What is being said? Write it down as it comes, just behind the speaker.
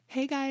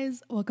Hey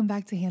guys, welcome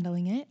back to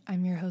Handling It.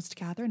 I'm your host,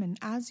 Catherine, and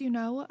as you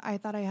know, I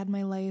thought I had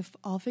my life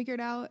all figured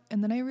out,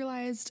 and then I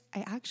realized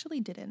I actually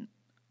didn't.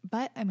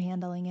 But I'm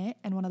handling it,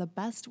 and one of the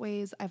best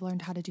ways I've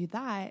learned how to do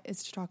that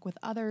is to talk with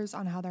others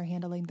on how they're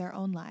handling their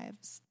own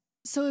lives.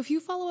 So if you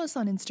follow us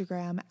on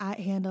Instagram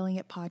at Handling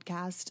It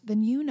Podcast,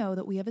 then you know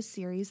that we have a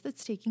series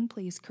that's taking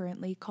place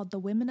currently called The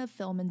Women of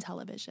Film and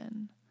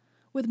Television.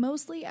 With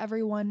mostly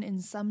everyone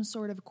in some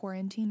sort of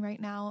quarantine right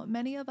now,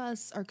 many of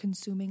us are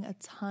consuming a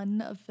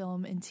ton of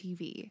film and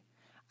TV.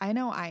 I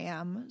know I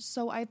am,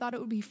 so I thought it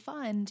would be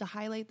fun to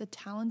highlight the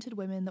talented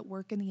women that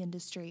work in the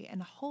industry in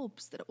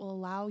hopes that it will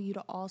allow you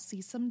to all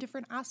see some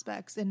different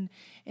aspects and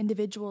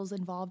individuals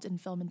involved in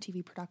film and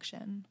TV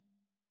production.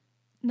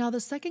 Now,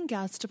 the second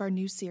guest of our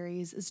new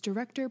series is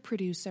director,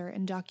 producer,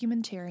 and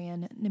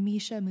documentarian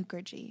Nimisha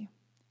Mukherjee.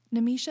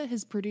 Nimisha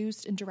has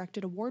produced and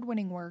directed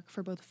award-winning work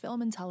for both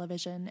film and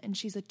television, and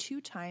she's a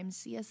two-time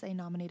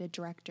CSA-nominated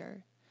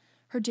director.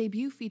 Her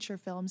debut feature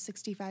film,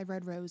 65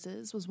 Red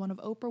Roses, was one of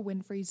Oprah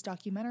Winfrey's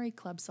Documentary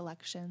Club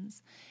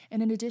selections,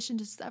 and in addition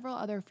to several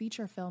other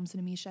feature films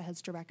Nimisha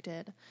has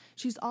directed,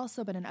 she's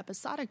also been an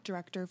episodic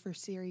director for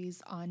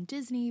series on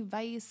Disney,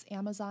 Vice,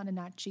 Amazon, and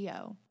Nat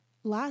Geo.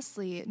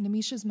 Lastly,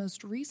 Nimisha's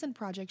most recent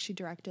project she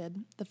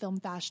directed, the film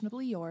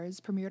Fashionably Yours,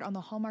 premiered on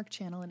the Hallmark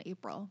Channel in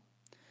April.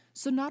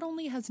 So not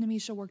only has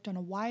Nimisha worked on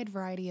a wide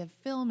variety of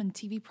film and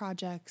TV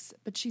projects,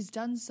 but she's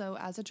done so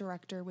as a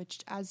director, which,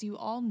 as you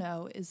all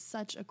know, is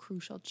such a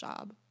crucial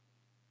job.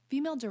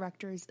 Female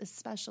directors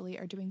especially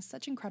are doing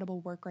such incredible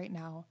work right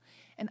now,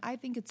 and I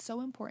think it's so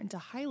important to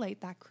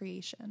highlight that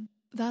creation.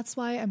 That's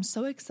why I'm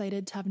so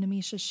excited to have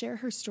Nimisha share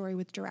her story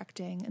with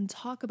directing and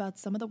talk about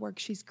some of the work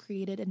she's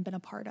created and been a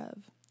part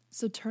of.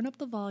 So turn up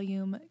the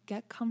volume,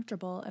 get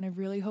comfortable, and I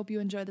really hope you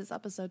enjoy this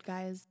episode,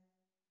 guys.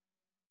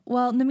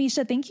 Well,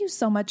 Nimisha, thank you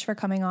so much for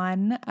coming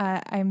on.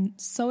 I'm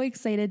so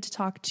excited to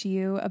talk to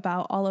you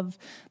about all of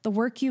the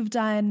work you've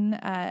done.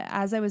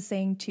 As I was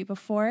saying to you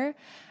before,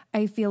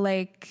 I feel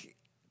like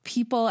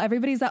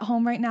everybody's at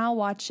home right now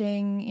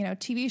watching,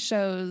 TV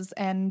shows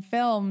and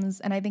films,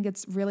 and I think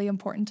it's really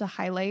important to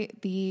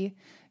highlight the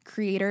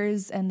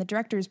creators and the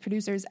directors,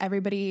 producers,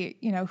 everybody,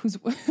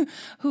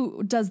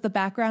 who does the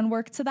background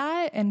work to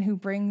that and who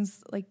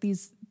brings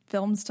these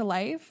films to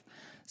life.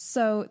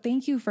 So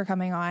thank you for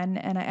coming on,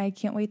 and I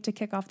can't wait to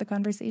kick off the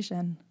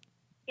conversation.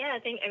 Yeah,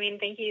 thank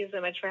you so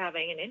much for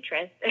having an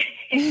interest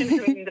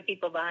in the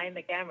people behind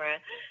the camera.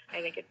 I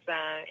think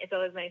it's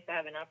always nice to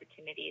have an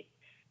opportunity,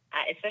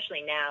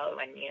 especially now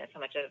when so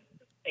much of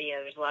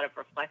there's a lot of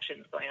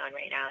reflections going on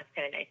right now. It's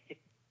kind of nice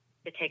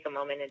to take a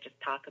moment and just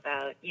talk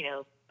about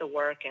the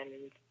work and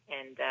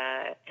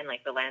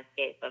the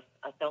landscape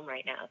of film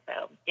right now.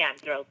 So yeah, I'm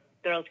thrilled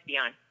to be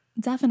on.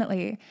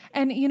 Definitely.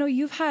 And,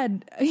 you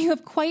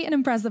have quite an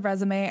impressive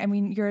resume. I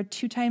mean, you're a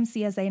two-time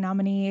CSA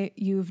nominee.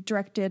 You've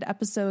directed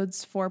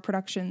episodes for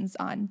productions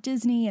on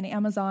Disney and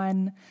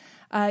Amazon.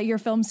 Your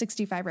film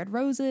 65 Red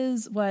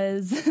Roses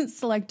was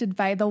selected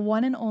by the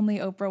one and only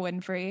Oprah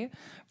Winfrey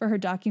for her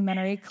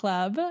Documentary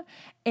Club.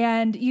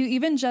 And you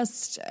even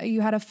you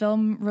had a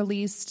film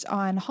released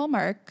on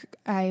Hallmark,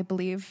 I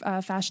believe,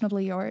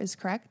 Fashionably Yours,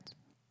 correct?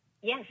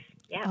 Yes.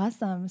 Yeah.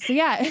 Awesome. So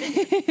yeah,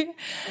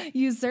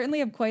 you certainly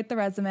have quite the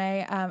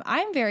resume.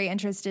 I'm very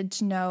interested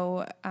to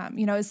know,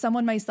 as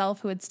someone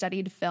myself who had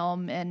studied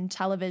film and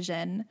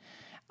television,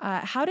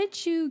 how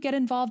did you get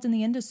involved in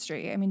the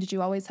industry? I mean, did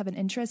you always have an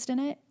interest in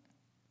it?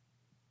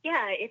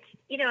 Yeah,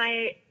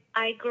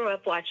 I grew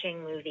up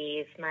watching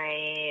movies.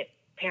 My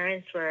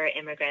parents were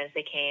immigrants.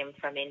 They came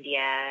from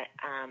India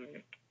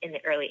in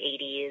the early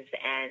 80s,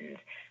 and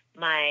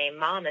my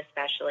mom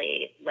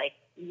especially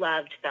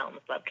loved films,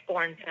 loved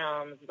foreign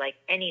films,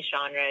 any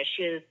genre.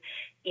 She was,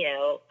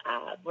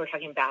 we're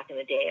talking back in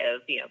the day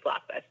of,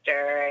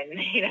 Blockbuster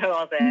and,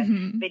 all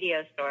the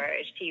video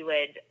stores. She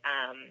would,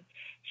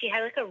 she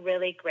had a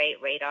really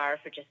great radar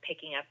for just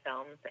picking up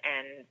films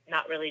and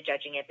not really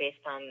judging it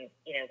based on,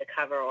 the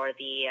cover or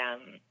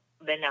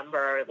the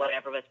number or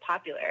whatever was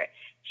popular.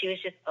 She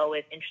was just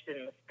always interested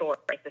in the story.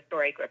 The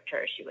story gripped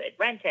her. She would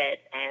rent it,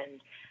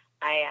 and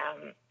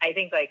I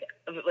think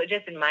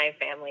just in my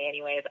family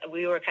anyways,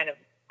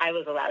 I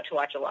was allowed to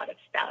watch a lot of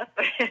stuff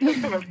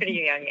from a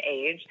pretty young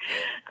age.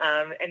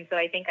 And so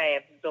I think I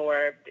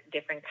absorbed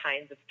different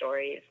kinds of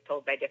stories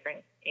told by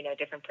different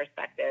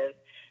perspectives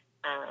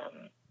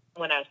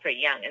when I was pretty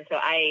young. And so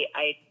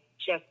I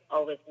just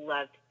always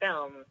loved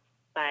film,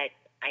 but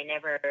I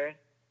never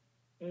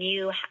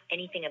knew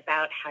anything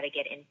about how to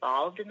get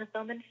involved in the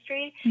film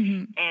industry.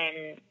 Mm-hmm.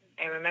 And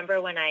I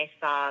remember when I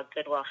saw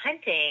Good Will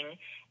Hunting,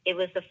 it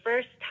was the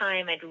first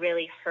time I'd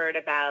really heard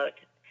about,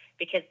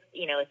 because,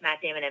 with Matt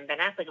Damon and Ben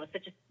Affleck, it was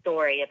such a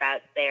story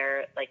about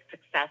their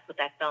success with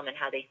that film and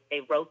how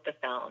they wrote the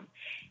film.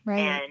 Right.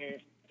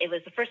 And it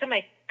was the first time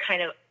I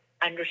kind of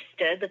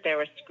understood that there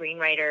were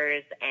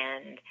screenwriters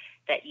and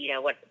that,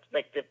 what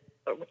the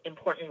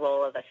important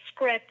role of a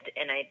script.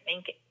 And I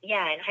think,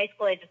 in high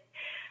school,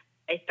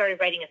 I started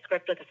writing a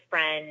script with a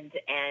friend,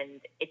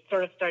 and it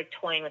sort of started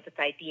toying with this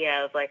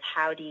idea of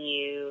how do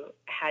you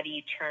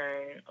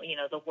turn,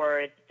 the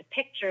words to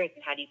pictures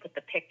and how do you put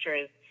the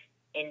pictures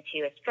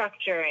into a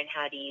structure and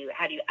how do you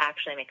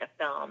actually make a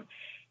film.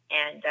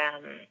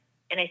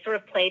 And I sort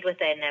of played with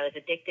it, and I was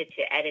addicted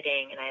to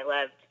editing, and I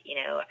loved,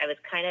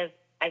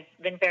 I've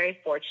been very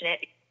fortunate.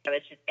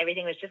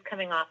 Everything was just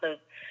coming off of,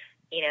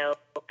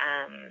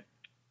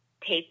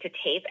 tape to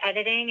tape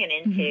editing and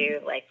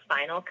into like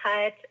Final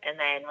Cut. And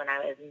then when I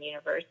was in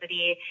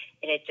university,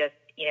 it had just,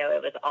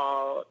 it was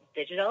all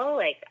digital.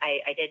 Like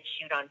I did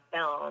shoot on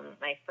film,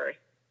 my first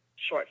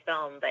short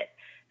film, but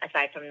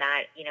aside from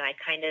that, I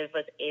kind of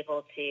was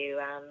able to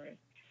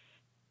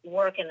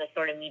work in this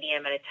sort of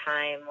medium at a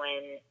time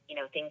when,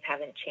 things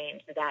haven't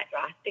changed that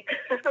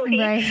drastically.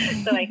 Right.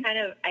 So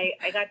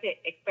I got to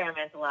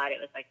experiment a lot. It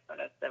was like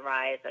sort of the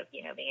rise of,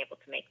 being able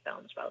to make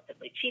films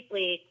relatively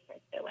cheaply.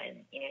 So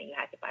when, you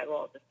had to buy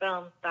rolls of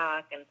film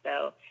stock. And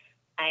so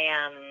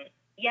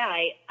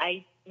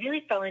I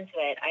really fell into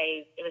it.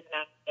 It was an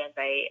accident.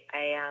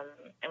 I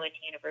went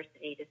to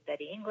university to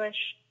study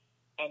English,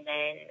 and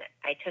then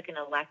I took an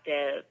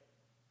elective,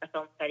 a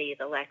film studies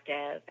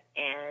elective,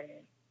 and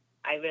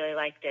I really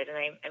liked it, and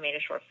I made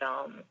a short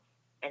film,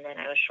 and then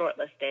I was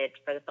shortlisted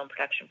for the film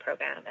production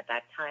program at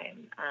that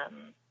time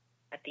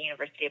at the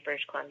University of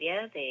British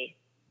Columbia. They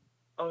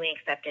only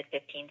accepted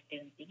 15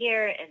 students a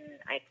year, and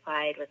I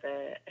applied with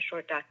a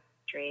short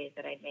documentary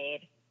that I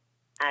made.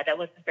 That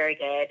wasn't very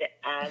good,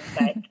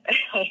 but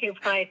I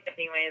applied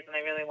anyways, and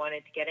I really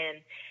wanted to get in,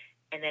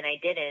 and then I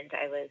didn't.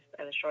 I was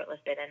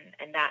shortlisted,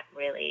 and that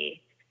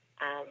really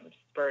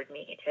spurred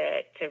me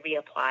to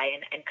reapply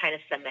and kind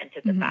of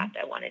cemented the fact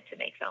I wanted to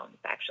make films.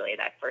 Actually,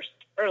 that first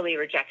early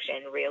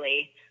rejection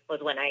really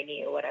was when I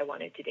knew what I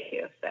wanted to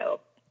do. So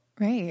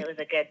it was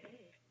a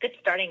good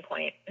starting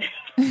point.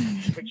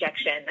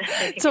 Rejection.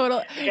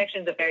 Total.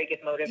 Rejection's a very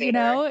good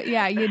motivator.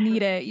 Yeah, you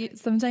need it.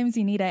 Sometimes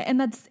you need it. And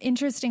that's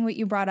interesting what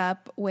you brought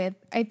up with,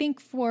 I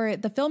think for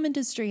the film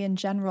industry in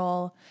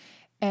general,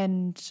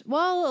 and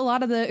well, a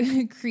lot of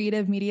the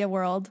creative media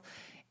world,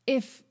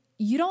 if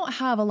you don't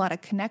have a lot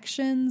of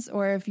connections,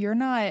 or if you're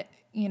not,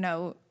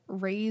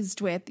 raised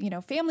with,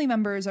 family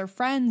members or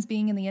friends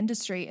being in the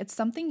industry, it's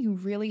something you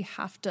really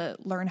have to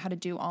learn how to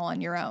do all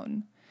on your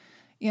own.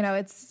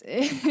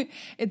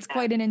 It's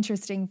quite an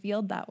interesting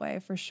field that way,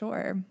 for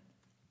sure.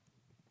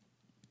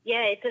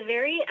 Yeah, it's a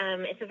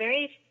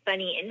very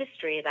funny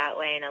industry that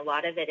way, and a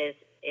lot of it is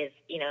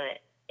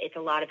it's a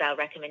lot about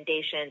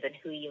recommendations and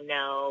who you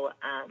know,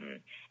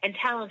 and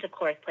talent, of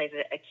course, plays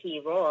a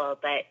key role.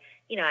 But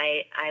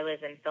I was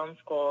in film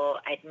school.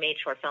 I'd made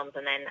short films,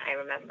 and then I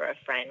remember a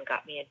friend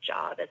got me a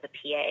job as a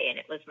PA, and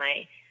it was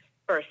my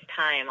first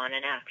time on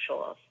an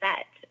actual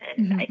set,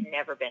 and I'd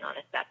never been on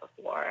a set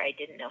before. I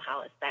didn't know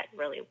how a set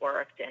really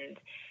worked, and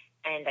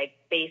I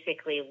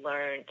basically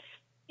learned,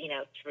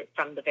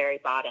 from the very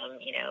bottom,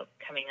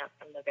 coming up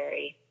from the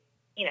very,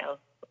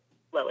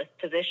 lowest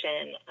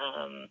position.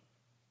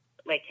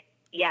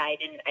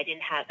 I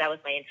didn't have, that was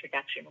my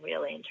introduction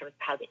really in terms of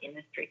how the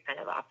industry kind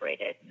of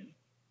operated, and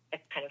I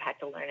kind of had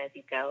to learn as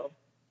you go.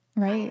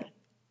 Right.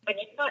 But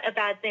it's not a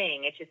bad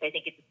thing. It's just, I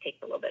think it just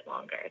takes a little bit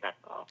longer. That's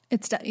all.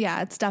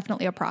 It's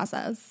definitely a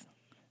process.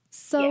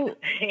 So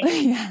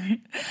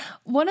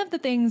one of the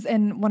things,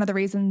 and one of the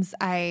reasons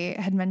I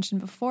had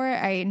mentioned before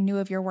I knew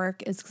of your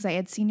work, is because I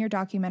had seen your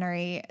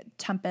documentary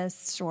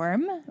Tempest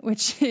Storm,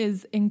 which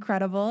is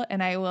incredible.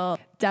 And I will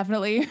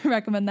definitely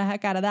recommend the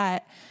heck out of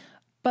that.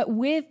 But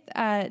with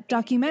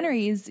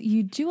documentaries,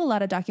 you do a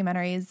lot of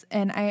documentaries.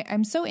 And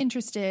I'm so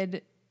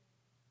interested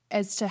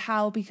as to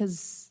how,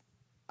 because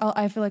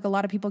I feel like a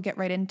lot of people get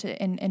right into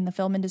in the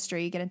film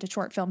industry, get into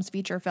short films,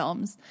 feature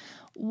films.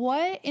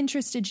 What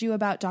interested you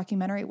about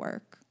documentary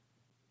work?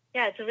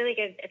 Yeah, it's a really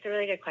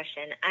good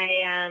question.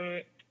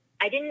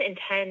 I didn't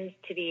intend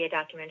to be a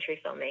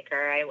documentary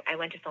filmmaker. I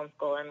went to film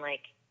school, and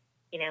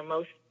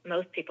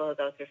most people who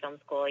go through film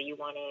school, you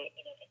want to, in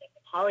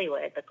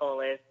Hollywood, the goal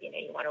is,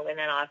 you want to win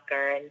an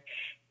Oscar and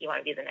you want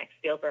to be the next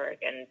Spielberg.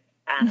 And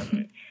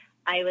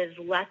I was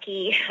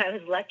lucky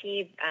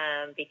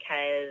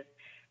because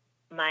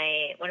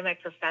one of my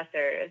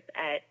professors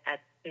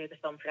through the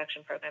film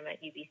production program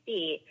at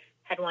UBC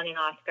had won an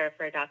Oscar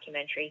for a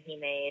documentary he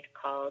made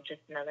called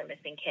Just Another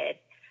Missing Kid.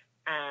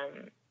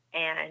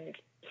 And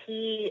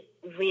he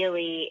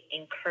really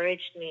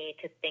encouraged me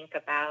to think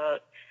about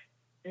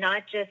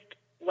not just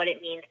what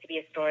it means to be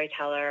a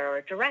storyteller or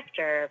a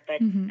director, but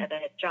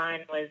that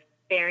John was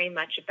very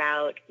much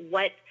about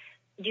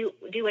do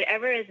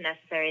whatever is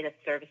necessary that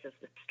services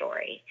the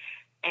story.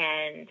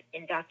 And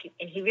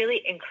he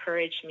really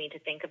encouraged me to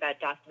think about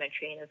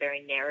documentary in a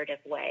very narrative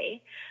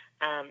way,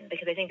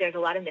 because I think there's a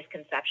lot of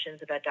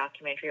misconceptions about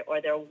documentary,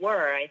 or there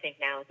were. I think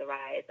now with the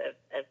rise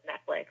of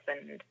Netflix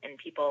and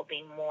people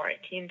being more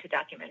attuned to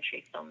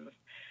documentary films,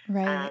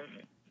 right.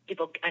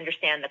 People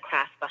understand the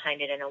craft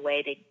behind it in a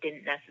way they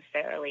didn't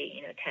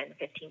necessarily, 10,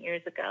 15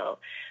 years ago.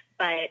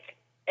 But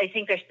I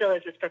think there still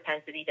is this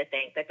propensity to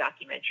think that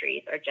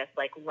documentaries are just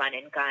like run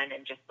and gun,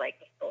 and just like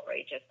the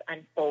story just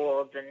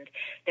unfolds, and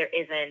there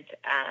isn't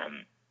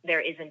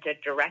a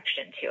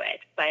direction to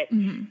it. But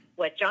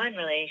what John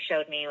really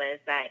showed me was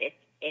that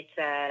it's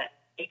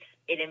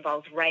it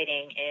involves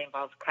writing, it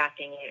involves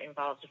crafting, it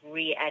involves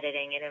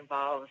re-editing, it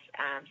involves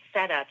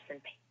setups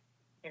and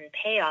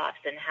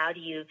payoffs, and how do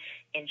you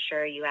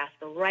ensure you ask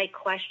the right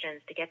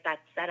questions to get that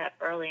set up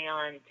early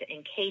on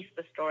in case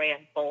the story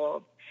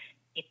unfolds,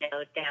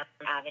 down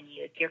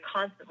avenues. You're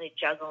constantly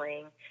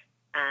juggling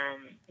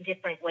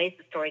different ways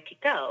the story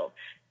could go.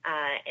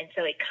 And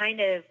so it kind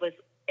of was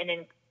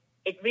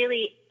it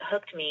really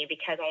hooked me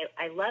because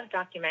I love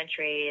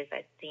documentaries.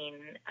 I've seen,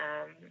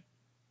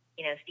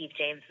 Steve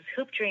James's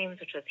Hoop Dreams,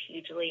 which was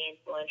hugely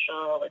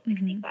influential with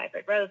 65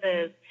 Red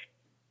Roses.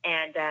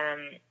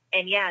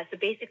 And yeah, so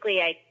basically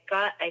I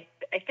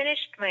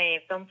finished my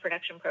film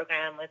production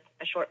program with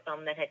a short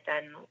film that had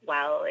done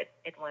well.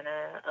 It won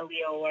a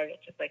Leo Award,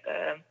 which is like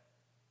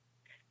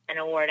an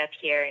award up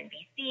here in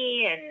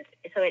BC. And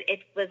so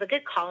it was a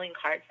good calling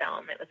card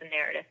film. It was a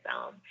narrative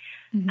film.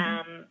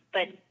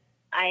 But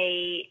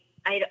I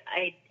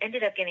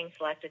ended up getting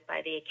selected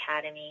by the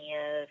Academy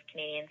of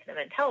Canadian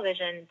Cinema and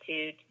Television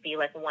to be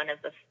like one of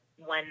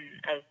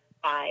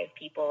 5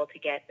 people to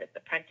get this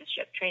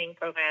apprenticeship training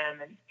program.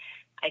 And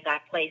I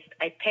got placed.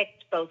 I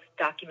picked both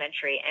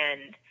documentary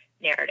and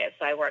narrative.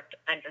 So I worked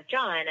under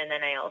John, and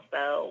then I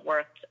also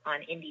worked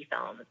on indie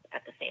films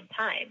at the same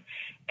time.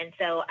 And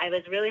so I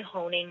was really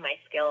honing my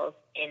skills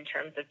in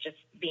terms of just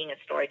being a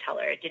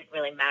storyteller. It didn't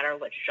really matter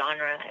what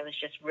genre. I was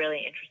just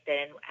really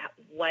interested in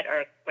what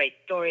are great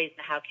stories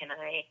and how can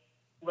I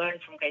learn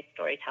from great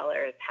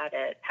storytellers how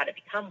to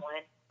become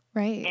one.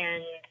 Right.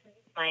 And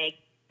my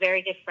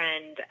very good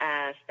friend,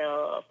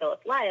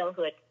 Philip Lyle,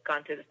 who had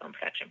gone through the film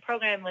production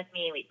program with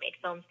me, we'd made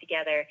films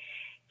together.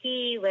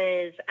 He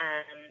was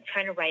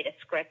trying to write a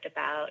script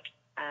about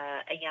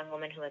a young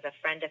woman who was a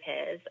friend of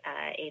his,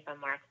 Ava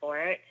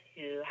Marquardt,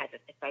 who has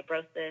cystic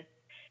fibrosis,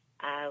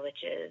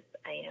 which is,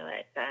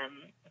 it's a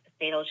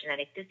fatal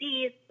genetic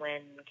disease.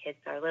 When kids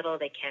are little,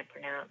 they can't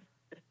pronounce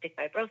cystic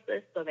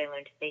fibrosis, so they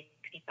learn to say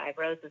 65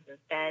 roses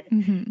instead.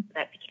 So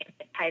that became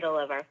the title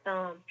of our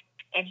film.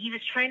 And he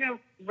was trying to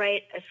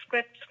write a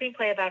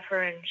screenplay about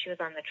her, and she was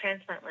on the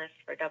transplant list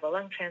for double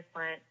lung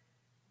transplant.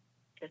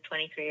 She was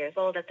 23 years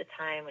old at the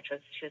time,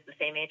 she was the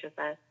same age as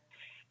us.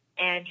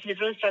 And he was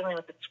really struggling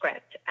with the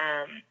script.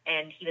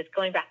 And he was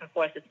going back and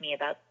forth with me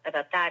about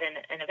that.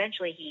 And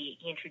eventually he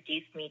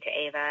introduced me to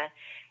Ava,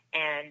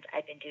 and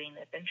I've been doing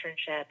this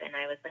internship. And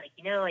I was like,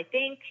 I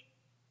think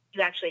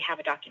you actually have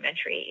a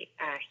documentary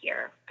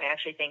here. I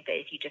actually think that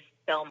if you just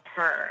film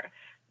her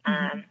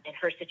and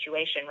her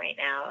situation right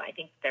now, I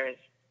think there's,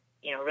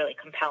 a really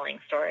compelling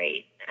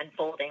story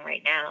unfolding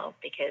right now,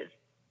 because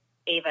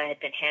Ava had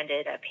been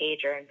handed a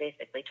pager and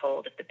basically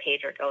told, if the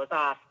pager goes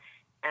off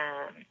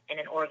and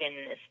an organ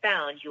is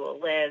found, you will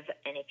live.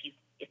 And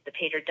if the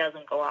pager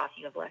doesn't go off,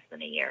 you have less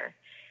than a year.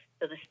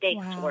 So the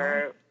stakes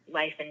were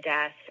life and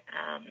death.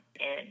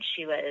 And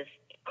she was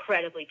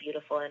incredibly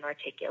beautiful and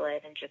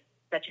articulate, and just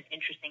such an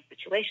interesting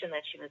situation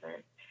that she was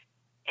in.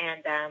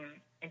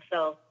 And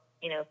so,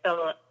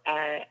 Phil,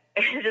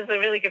 just a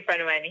really good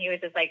friend of mine, he was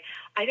just like,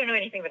 I don't know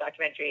anything about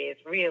documentaries,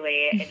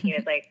 really. And he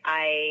was like,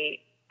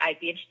 I'd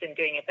be interested in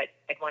doing it, but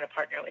I'd want to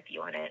partner with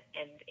you on it.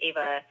 And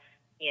Ava,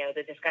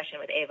 the discussion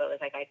with Ava was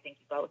like, I think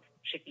you both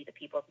should be the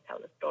people to tell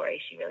the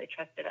story. She really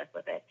trusted us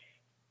with it.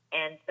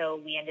 And so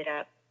we ended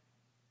up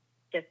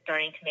just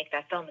starting to make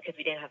that film because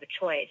we didn't have a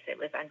choice. It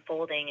was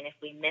unfolding. And if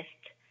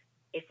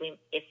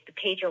the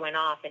pager went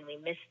off and we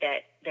missed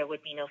it, there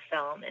would be no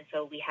film. And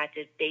so we had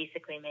to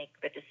basically make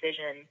the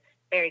decision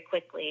very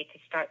quickly to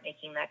start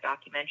making that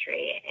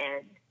documentary.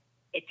 And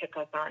it took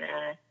us on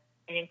an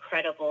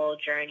incredible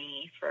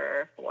journey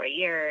for 4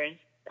 years.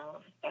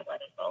 That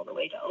led us all the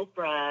way to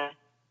Oprah.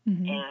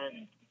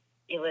 And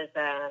it was,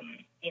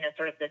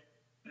 sort of this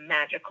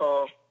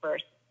magical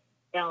first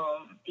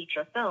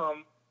feature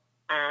film.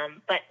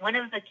 But one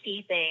of the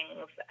key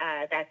things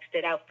that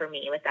stood out for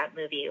me with that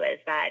movie was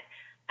that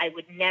I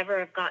would never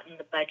have gotten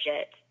the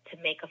budget to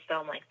make a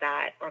film like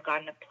that, or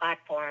gotten a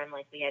platform.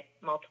 Like, we had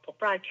multiple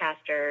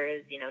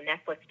broadcasters,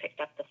 Netflix picked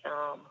up the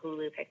film,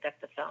 Hulu picked up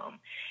the film.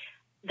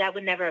 That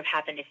would never have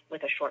happened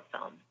with a short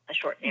film, a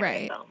short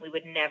narrative film. We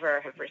would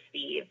never have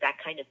received that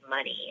kind of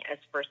money as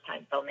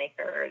first-time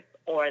filmmakers,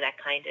 or that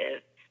kind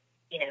of,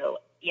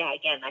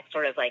 again, that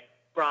sort of like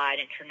broad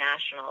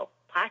international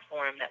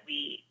platform that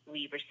we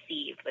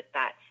received with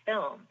that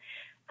film.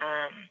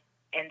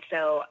 And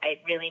so it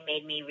really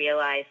made me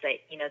realize that,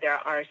 there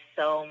are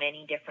so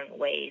many different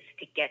ways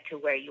to get to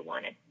where you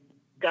want to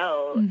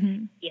go.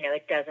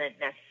 It doesn't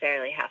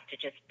necessarily have to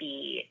just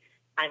be,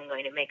 I'm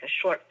going to make a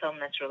short film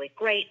that's really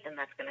great, and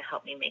that's going to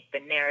help me make the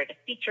narrative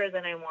feature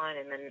that I want.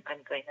 And then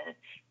I'm going to,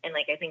 and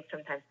like, I think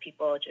sometimes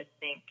people just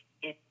think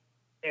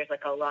there's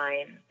like a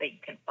line that you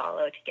can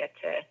follow to get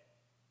to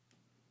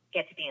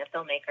being a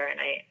filmmaker. And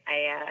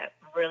I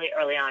really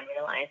early on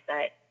realized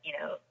that,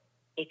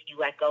 if you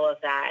let go of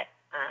that,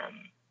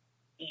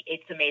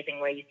 it's amazing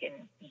where you can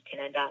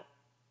end up.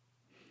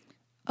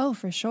 Oh,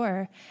 for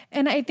sure.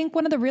 And I think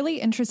one of the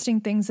really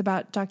interesting things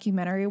about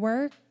documentary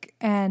work,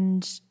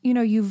 and,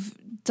 you've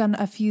done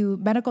a few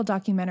medical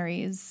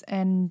documentaries,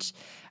 and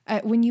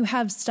when you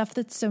have stuff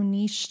that's so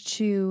niche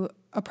to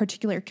a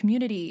particular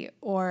community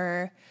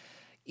or,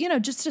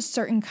 just a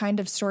certain kind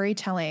of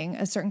storytelling,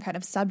 a certain kind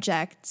of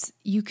subject,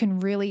 you can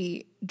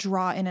really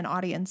draw in an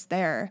audience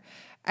there.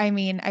 I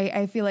mean,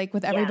 I feel like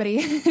with everybody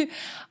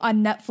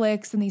on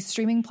Netflix and these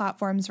streaming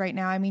platforms right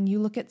now, I mean, you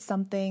look at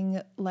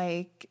something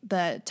like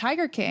the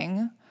Tiger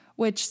King,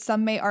 which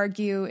some may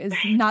argue is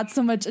not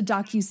so much a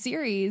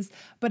docuseries,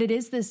 but it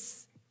is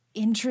this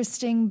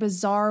interesting,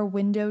 bizarre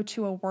window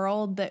to a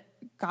world that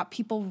got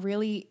people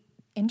really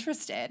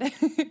interested.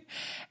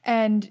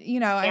 And,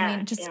 I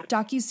mean, just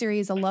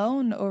docuseries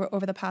alone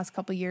over the past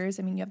couple of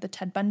years, I mean, you have the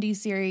Ted Bundy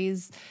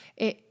series.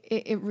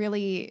 It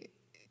really,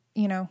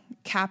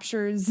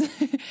 captures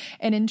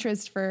an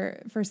interest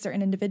for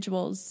certain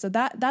individuals. So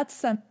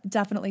that's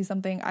definitely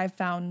something I've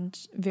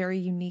found very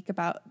unique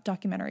about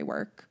documentary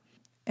work.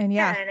 And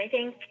and I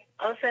think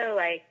also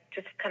like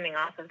just coming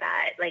off of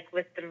that, like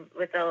with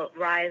the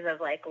rise of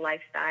like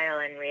lifestyle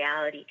and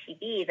reality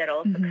TV, that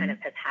also kind of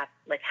has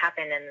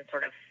happened and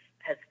sort of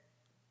has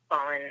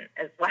fallen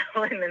as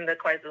well in the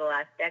course of the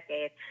last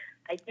decade.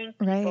 I think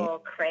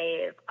people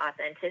crave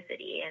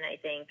authenticity, and I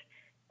think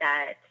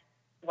that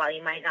while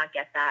you might not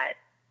get that,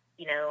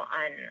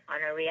 on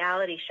a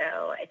reality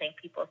show, I think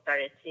people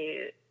started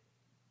to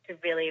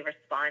really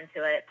respond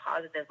to it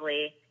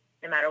positively,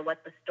 no matter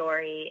what the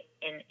story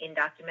in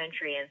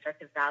documentary and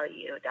sort of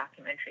value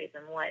documentaries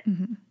and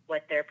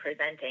what they're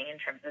presenting in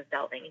terms of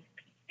delving into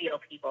real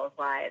people's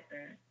lives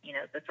and,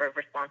 the sort of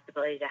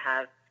responsibility to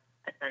have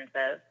a sense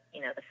of,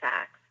 the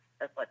facts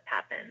of what's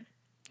happened.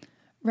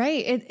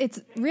 Right. It's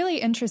really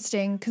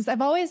interesting because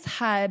I've always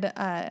had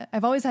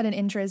an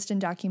interest in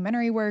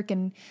documentary work,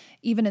 and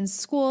even in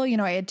school,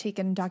 I had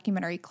taken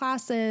documentary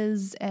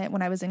classes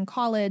when I was in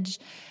college,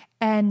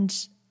 and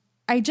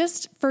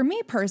for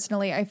me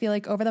personally, I feel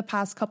like over the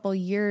past couple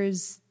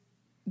years,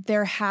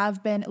 there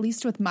have been, at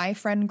least with my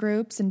friend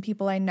groups and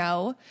people I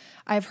know,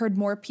 I've heard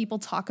more people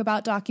talk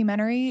about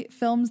documentary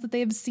films that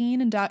they've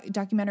seen and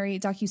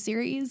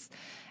docuseries.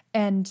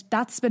 And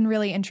that's been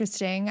really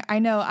interesting. I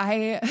know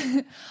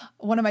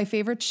one of my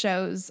favorite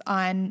shows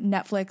on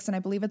Netflix, and I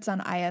believe it's on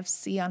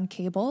IFC on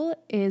cable,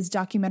 is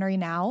Documentary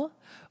Now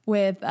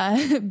with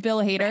Bill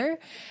Hader.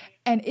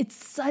 And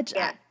it's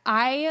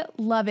I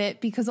love it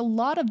because a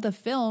lot of the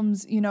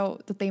films,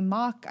 that they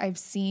mock, I've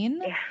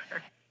seen. Yeah.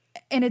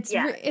 And it's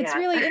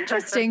really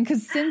interesting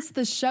because since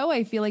the show,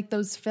 I feel like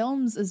those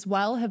films as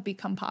well have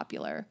become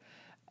popular.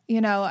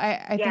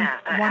 I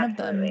think one of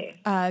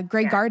them,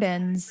 Grey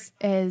Gardens,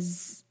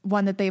 is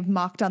one that they've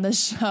mocked on the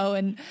show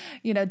and,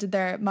 did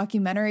their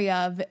mockumentary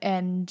of.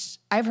 And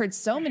I've heard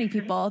so many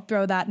people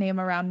throw that name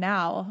around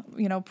now,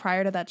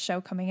 prior to that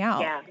show coming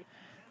out. Yeah.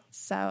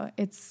 So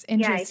it's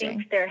interesting. Yeah, I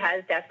think there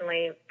has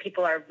definitely,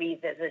 people are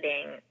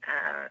revisiting,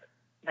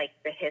 like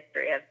the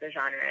history of the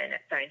genre and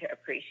starting to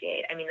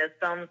appreciate. I mean, those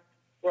films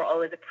were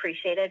always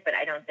appreciated, but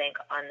I don't think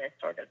on this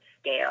sort of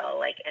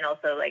scale. And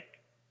also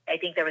I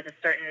think there was a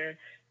certain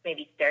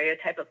maybe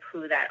stereotype of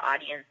who that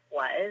audience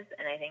was,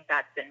 and I think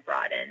that's been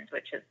broadened,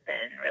 which has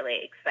been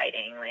really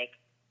exciting.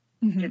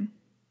 Just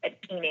a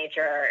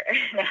teenager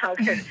now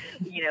could,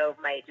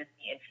 might just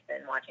be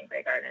interested in watching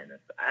Grey Gardens,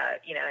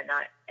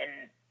 and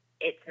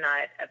it's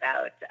not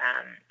about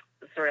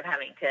sort of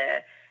having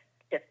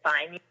to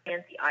find the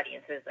audience. The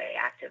audience is very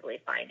actively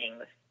finding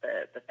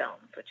the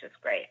films, which is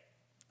great.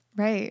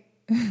 Right.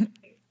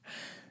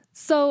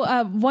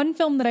 So one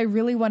film that I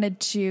really wanted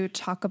to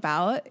talk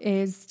about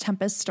is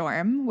Tempest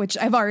Storm, which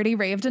I've already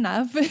raved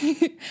enough.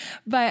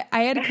 But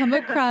I had come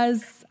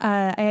across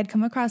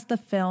the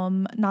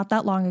film not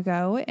that long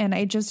ago, and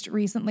I just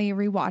recently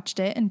rewatched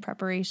it in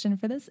preparation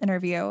for this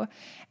interview.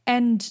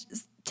 And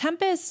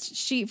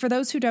Tempest, for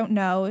those who don't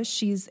know,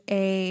 she's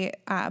a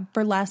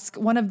burlesque,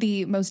 one of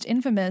the most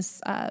infamous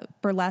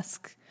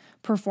burlesque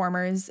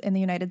performers in the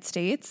United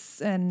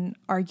States and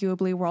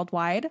arguably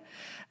worldwide.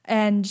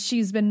 And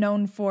she's been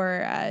known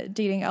for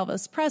dating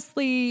Elvis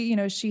Presley.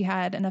 She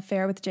had an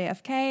affair with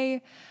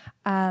JFK.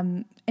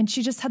 And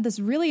she just had this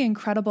really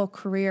incredible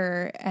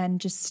career and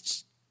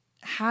just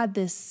had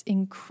this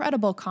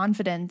incredible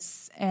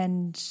confidence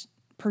and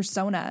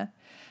persona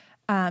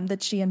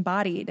that she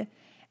embodied.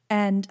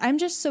 And I'm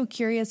just so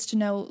curious to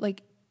know,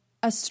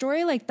 a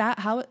story like that,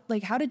 how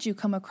did you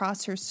come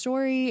across her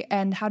story,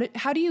 and how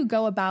do you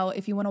go about,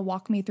 if you want to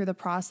walk me through the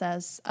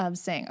process of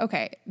saying,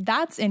 okay,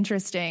 that's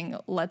interesting,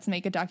 let's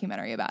make a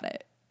documentary about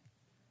it?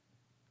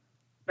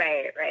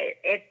 Right.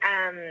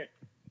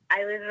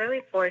 I was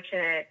really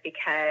fortunate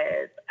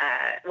because,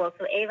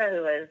 so Ava,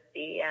 who was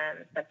the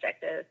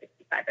subject of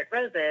 65 Red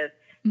Roses,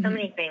 so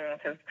many things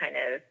have kind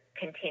of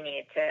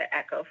continued to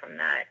echo from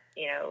that,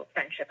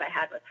 friendship I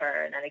had with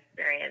her and that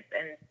experience.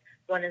 And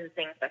one of the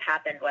things that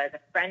happened was a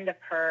friend of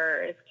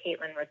hers,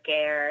 Caitlin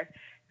Regehr,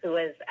 who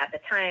was at the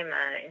time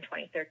in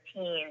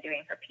 2013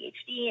 doing her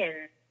PhD,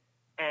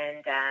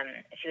 and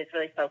she was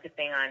really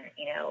focusing on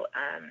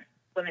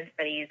women's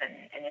studies,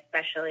 and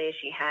especially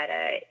she had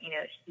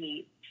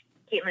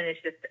Caitlin is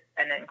just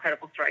an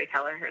incredible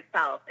storyteller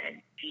herself,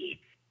 and she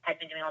had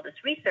been doing all this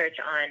research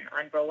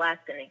on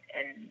burlesque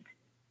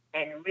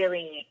and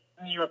really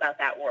knew about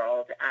that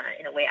world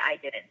in a way I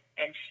didn't.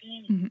 And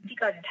she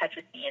got in touch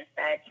with me and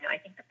said, I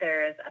think that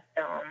there's a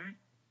film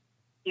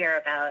here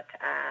about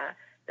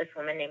this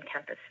woman named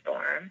Tempest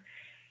Storm.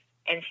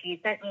 And she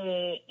sent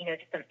me,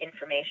 just some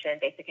information,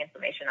 basic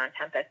information on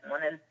Tempest. And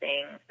one of the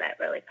things that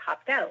really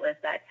popped out was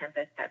that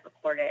Tempest had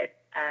recorded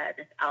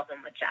this album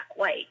with Jack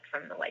White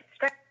from the White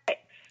Stripes.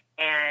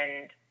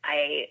 And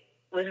I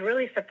was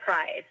really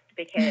surprised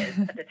because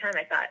at the time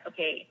I thought,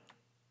 okay,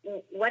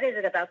 what is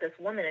it about this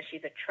woman that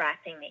she's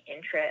attracting the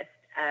interest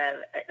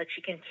of, like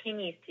she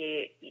continues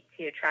to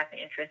attract the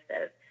interest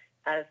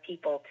of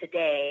people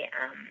today,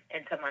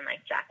 and someone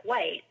like Jack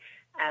White,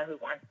 who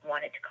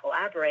wanted to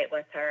collaborate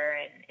with her,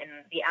 and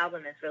the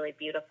album is really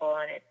beautiful,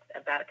 and it's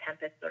about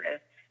Tempest sort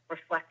of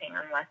reflecting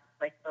on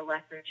the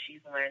lessons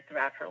she's learned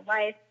throughout her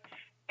life.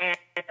 And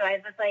so I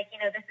was like,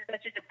 this is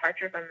such a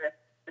departure from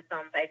the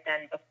films I've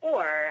done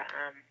before.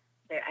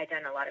 I'd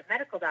done a lot of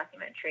medical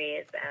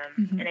documentaries,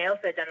 and I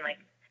also had done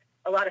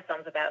a lot of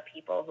films about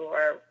people who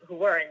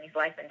were in these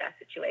life and death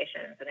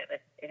situations, and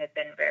it had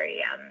been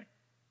very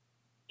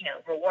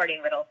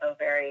rewarding, but also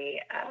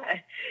very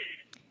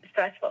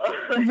stressful.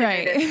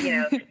 Right.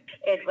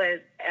 It was,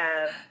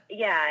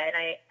 and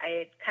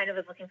I kind of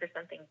was looking for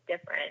something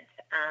different.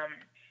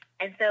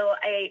 And so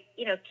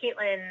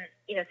Caitlin,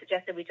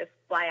 suggested we just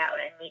fly out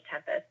and meet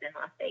Tempest in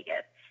Las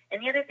Vegas. And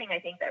the other thing I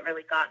think that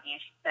really got me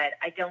is she said,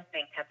 I don't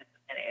think Tempest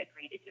is going to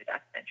agree to do a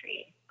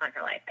documentary on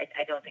her life.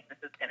 I don't think this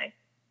is going to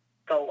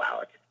go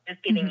well. Just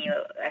giving you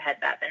a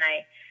heads up. And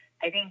I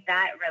think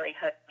that really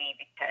hooked me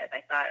because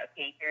I thought,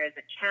 okay, here is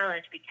a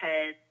challenge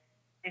because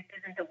this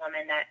isn't a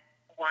woman that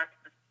wants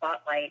the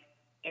spotlight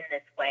in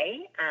this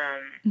way.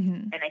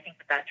 And I think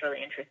that that's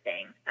really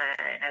interesting.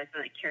 And I was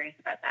really curious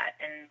about that.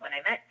 And when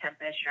I met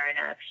Tempest, sure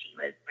enough, she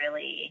was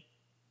really,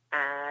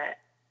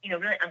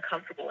 really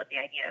uncomfortable with the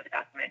idea of a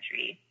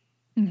documentary.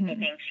 I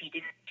think she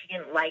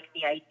didn't like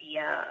the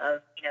idea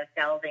of,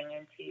 delving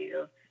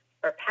into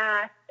her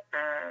past.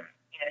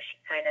 She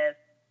kind of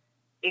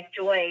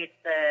enjoyed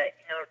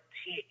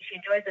she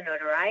enjoys the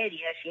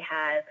notoriety that she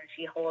has, and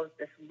she holds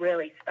this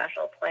really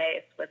special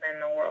place within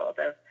the world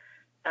of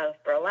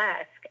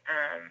burlesque.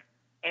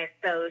 And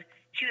so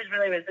she was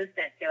really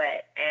resistant to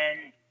it.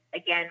 And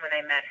again, when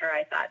I met her,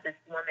 I thought this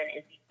woman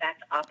is the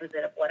exact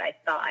opposite of what I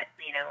thought.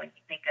 When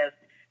you think of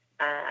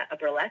a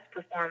burlesque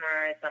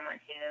performer, someone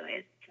who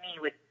is, to me,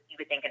 you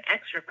would think an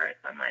extrovert,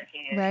 someone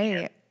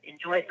who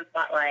enjoys the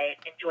spotlight,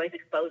 enjoys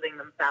exposing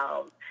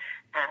themselves,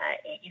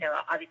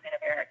 obviously in a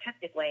very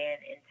artistic way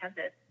in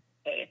Tempest's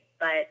case.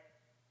 But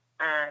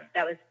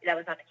that was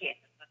not the case.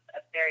 This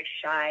was a very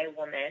shy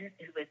woman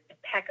who was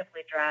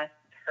impeccably dressed.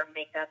 Her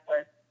makeup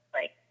was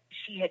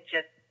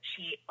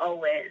she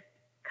always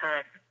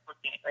comes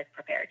looking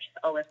prepared. She's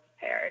always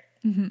prepared.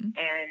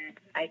 And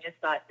I just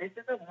thought, this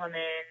is a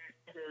woman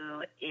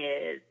who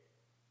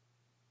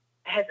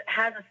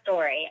has a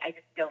story. I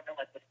just don't know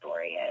what the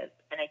story is,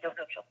 and I don't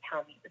know if she'll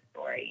tell me the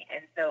story.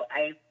 And so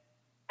I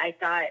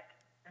thought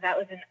that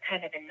was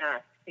kind of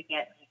enough to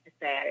get me to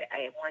say,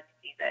 I want to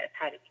do this.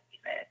 How do we do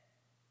this?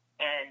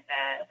 And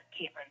with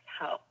Caitlin's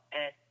help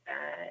and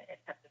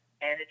Tempest's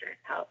manager's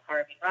help,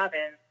 Harvey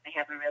Robbins, they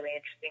have a really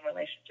interesting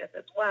relationship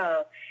as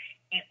well.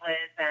 It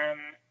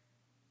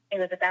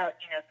was about,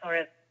 sort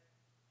of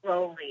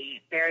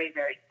slowly, very,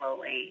 very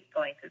slowly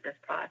going through this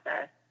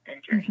process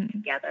and journey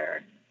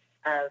together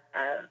of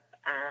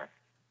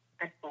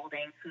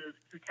unfolding who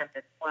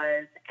Tempest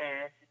was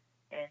and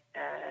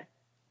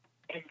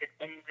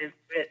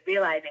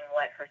realizing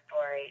what her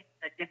story,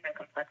 the different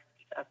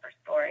complexities of her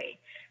story,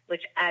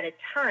 which at a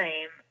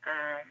time,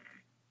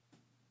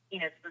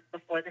 this was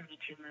before the Me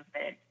Too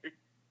movement. This is,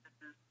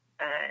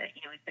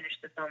 we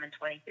finished the film in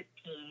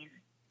 2015.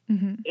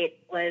 It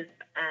was,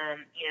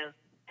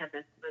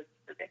 Tempest was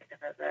the victim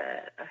of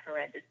a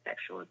horrendous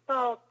sexual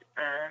assault.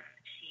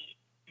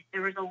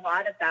 There was a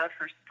lot about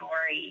her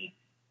story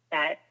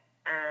that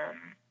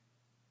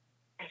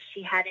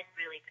she hadn't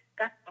really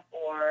discussed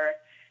before,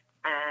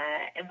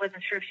 and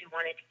wasn't sure if she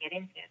wanted to get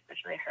into,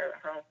 especially her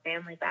own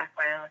family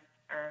background.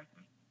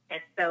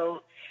 And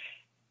so,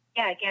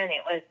 again,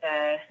 it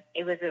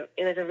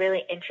was a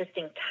really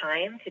interesting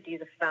time to do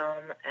the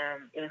film.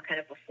 It was kind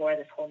of before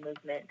this whole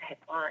movement had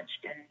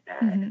launched, and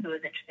so it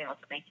was interesting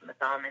also making the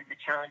film and the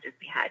challenges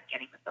we had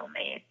getting the film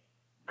made.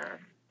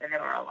 And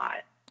there were a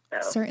lot.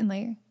 So.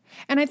 Certainly.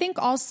 And I think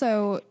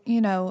also,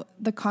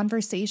 the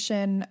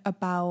conversation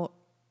about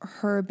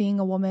her being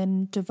a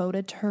woman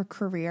devoted to her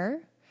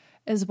career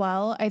as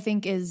well, I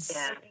think is,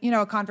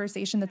 a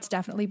conversation that's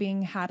definitely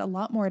being had a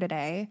lot more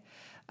today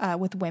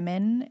with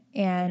women.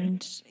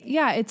 And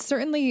it's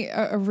certainly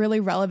a really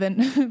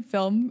relevant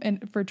film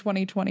for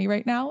 2020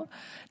 right now,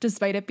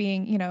 despite it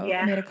being,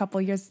 made a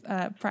couple years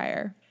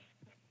prior.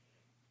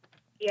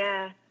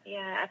 Yeah,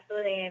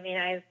 absolutely. I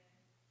mean,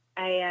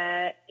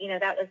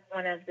 that was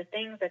one of the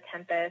things that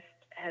Tempest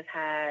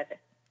has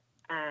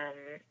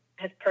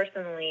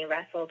personally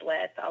wrestled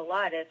with a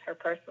lot, is her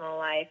personal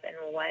life and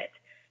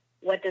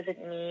what does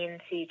it mean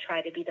to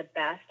try to be the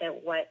best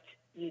at what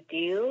you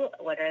do?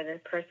 What are the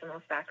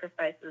personal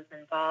sacrifices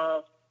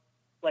involved?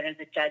 what are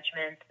the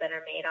judgments that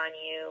are made on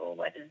you?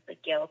 What is the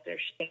guilt or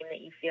shame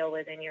that you feel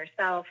within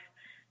yourself?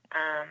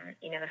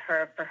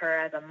 For her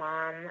as a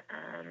mom,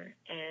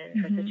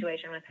 and her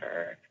situation with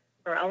her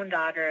own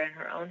daughter and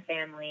her own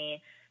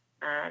family.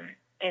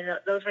 And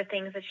those were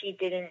things that she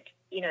didn't,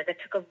 that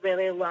took a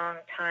really long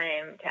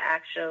time to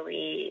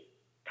actually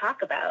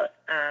talk about.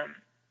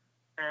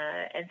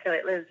 And so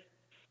it was,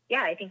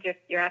 I think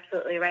you're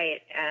absolutely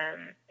right.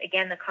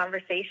 Again, the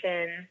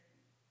conversation,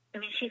 I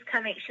mean, she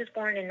was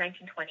born in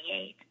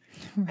 1928.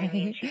 Right. I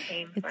mean, she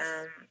came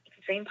from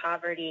extreme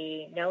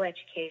poverty, no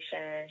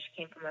education. She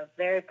came from a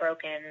very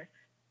broken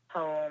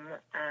home.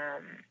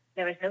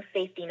 There was no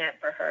safety net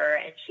for her,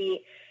 and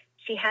she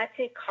had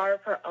to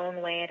carve her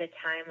own way at a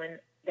time when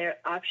their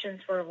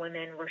options for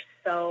women were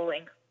so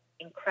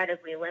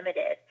incredibly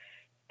limited.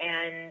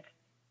 And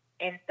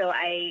so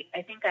I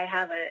think I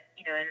have an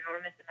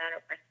enormous amount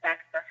of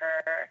respect for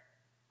her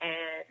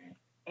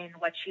and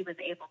what she was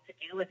able to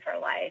do with her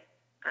life.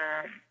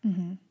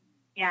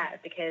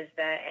 Because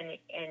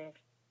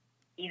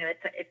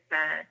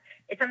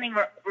it's something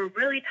we're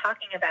really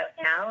talking about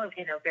now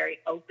in a very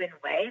open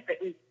way, but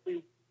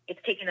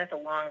it's taken us a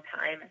long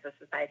time as a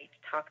society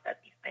to talk about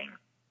these things,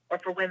 or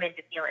for women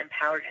to feel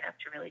empowered enough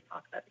to really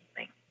talk about these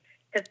things.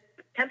 Because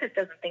Tempest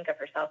doesn't think of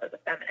herself as a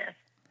feminist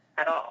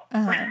at all.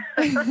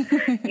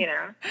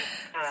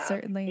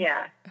 Certainly.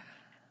 Yeah.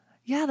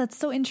 Yeah, that's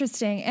so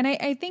interesting. And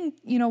I think,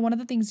 one of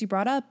the things you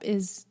brought up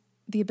is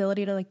the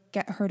ability to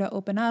get her to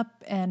open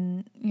up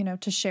and,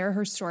 to share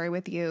her story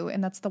with you.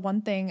 And that's the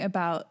one thing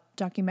about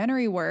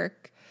documentary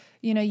work.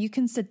 You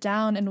can sit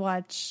down and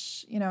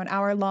watch, an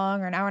hour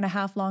long or an hour and a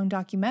half long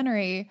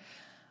documentary,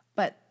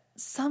 but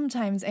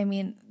sometimes, I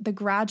mean, the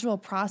gradual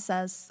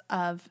process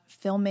of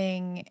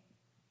filming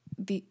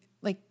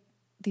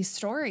these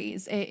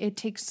stories, it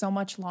takes so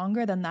much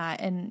longer than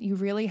that. And you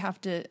really have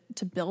to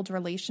build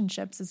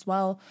relationships as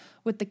well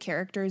with the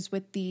characters,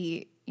 with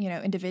the,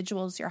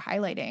 individuals you're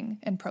highlighting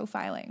and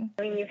profiling.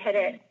 I mean, you've hit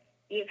it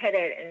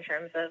in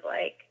terms of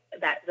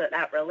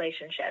that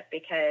relationship,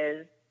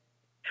 because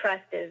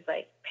trust is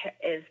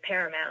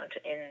paramount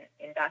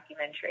in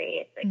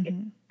documentary. It's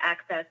it's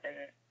access, and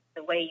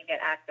the way you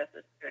get access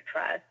is through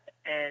trust.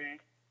 And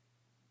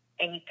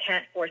you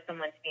can't force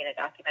someone to be in a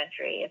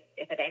documentary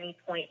if at any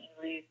point you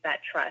lose that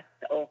trust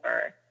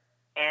over.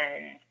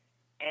 And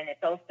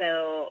it's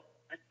also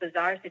a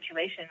bizarre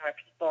situation where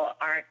people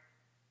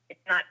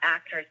it's not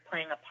actors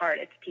playing a part,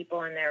 it's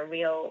people in their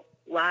real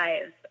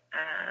lives,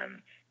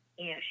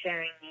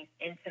 sharing these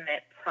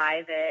intimate,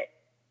 private,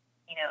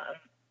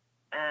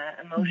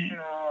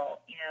 emotional,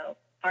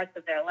 parts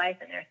of their life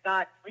and their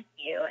thoughts with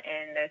you.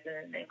 And there's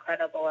an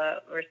incredible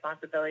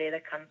responsibility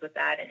that comes with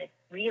that. And it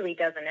really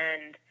doesn't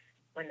end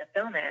when the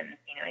film ends.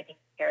 I think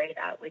you carry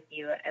that with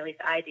you, at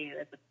least I do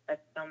as a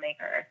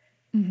filmmaker.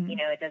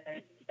 It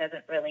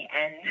doesn't really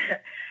end.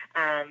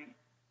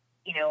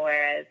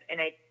 Whereas,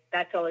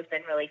 that's always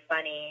been really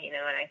funny,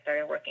 when I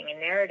started working in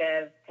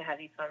narrative, to have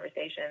these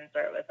conversations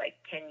where it was like,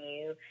 can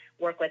you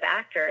work with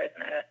actors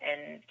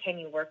and can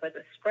you work with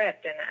a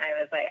script? And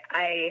I was like,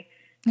 I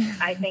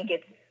think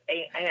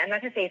I'm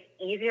not going to say it's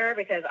easier,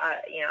 because,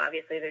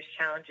 obviously there's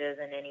challenges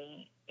in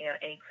any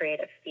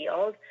creative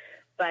field,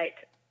 but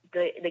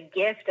the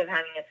gift of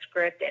having a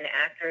script and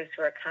actors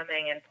who are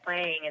coming and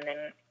playing, and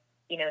then,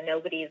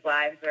 nobody's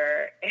lives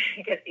are,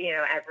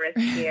 at risk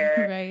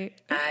here.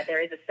 Right.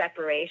 There is a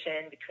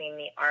separation between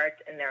the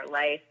art and their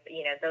life.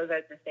 Those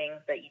are the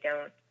things that you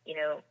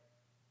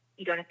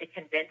don't have to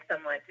convince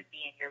someone to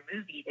be in your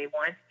movie. They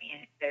want to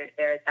be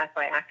there. That's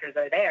why actors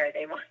are there.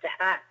 They want to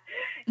act.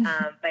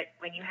 But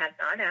when you have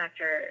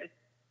non-actors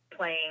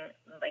playing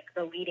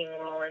the leading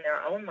role in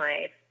their own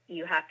life,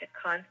 you have to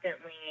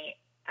constantly,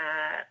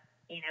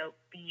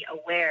 be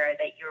aware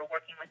that you're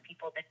working with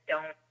people that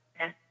don't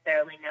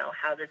necessarily know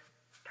how this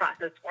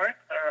process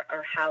works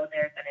or how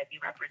they're going to be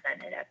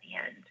represented at the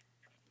end.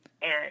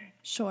 And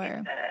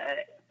sure,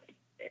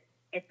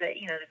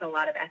 there's a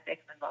lot of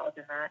ethics involved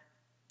in that.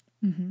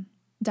 Mm-hmm.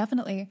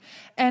 Definitely.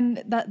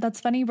 And that's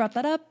funny you brought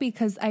that up,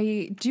 because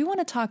I do want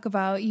to talk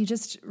about, you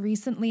just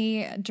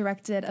recently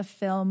directed a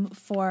film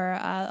for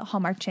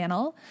Hallmark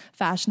Channel,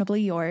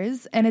 Fashionably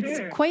Yours. And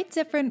it's quite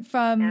different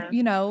from,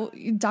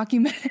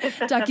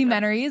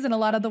 documentaries and a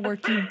lot of the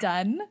work you've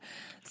done.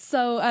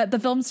 So the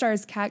film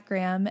stars Kat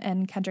Graham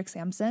and Kendrick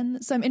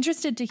Sampson. So I'm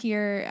interested to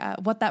hear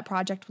what that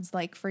project was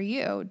like for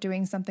you,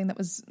 doing something that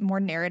was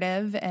more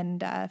narrative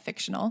and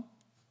fictional.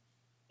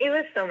 It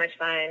was so much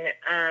fun.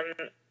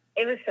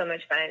 It was so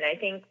much fun, I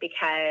think,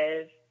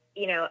 because,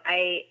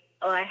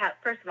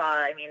 first of all,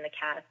 I mean, the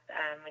cast,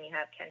 when you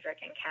have Kendrick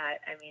and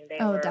Kat, I mean,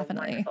 they were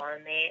definitely wonderful,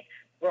 and they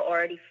were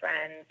already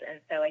friends. And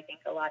so I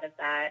think a lot of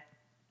that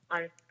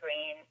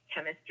on-screen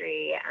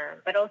chemistry,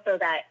 but also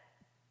that,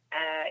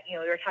 we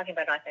were talking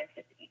about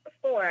authenticity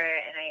before,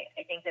 and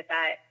I think that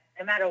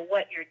no matter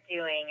what you're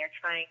doing, you're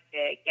trying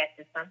to get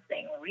to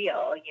something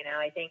real.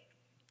 I think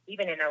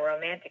even in a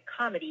romantic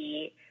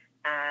comedy,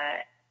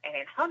 and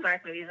in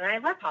Hallmark movies, and I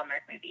love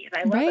Hallmark movies.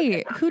 I love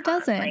right. Who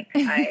doesn't?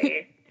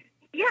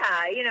 Yeah,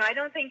 I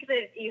don't think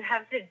that you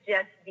have to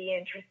just be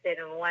interested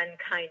in one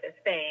kind of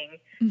thing,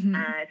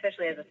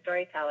 especially as a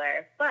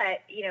storyteller.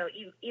 But,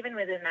 even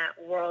within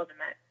that world and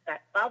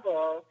that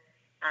bubble,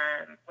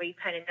 where you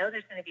kind of know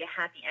there's going to be a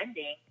happy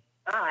ending,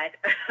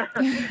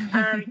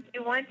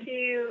 you want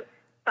to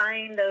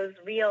find those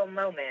real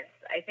moments.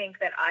 I think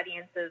that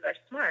audiences are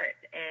smart,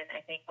 and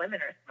I think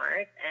women are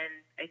smart, and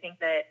I think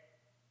that,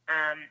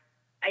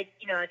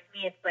 to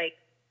me, it's like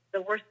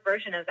the worst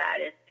version of that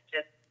is to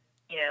just,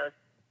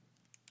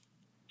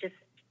 just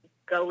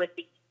go with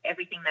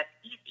everything that's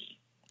easy.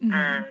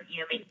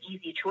 Make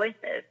easy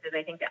choices, because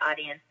I think the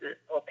audience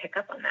will pick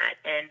up on that.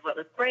 And what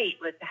was great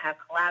was to have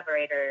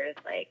collaborators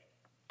like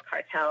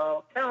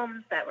Cartel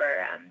Films that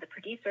were the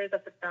producers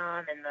of the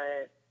film, and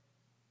the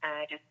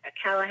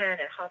Callahan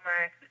and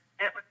Hallmark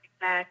network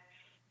exec,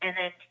 and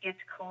then to get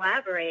to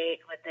collaborate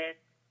with this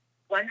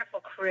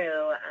wonderful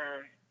crew,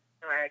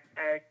 from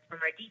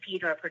our DP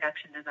to our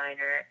production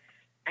designer.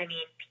 I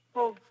mean,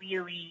 people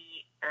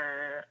really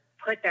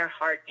put their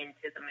heart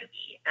into the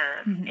movie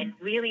and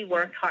really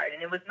worked hard.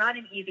 And it was not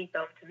an easy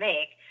film to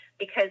make,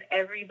 because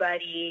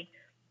everybody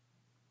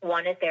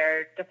wanted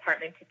their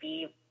department to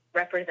be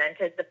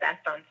represented the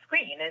best on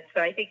screen. And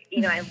so I think,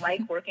 I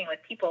like working with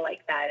people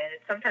like that. And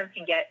it sometimes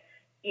can get,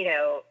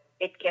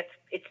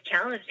 it's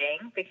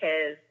challenging,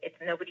 because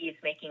nobody is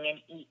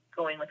making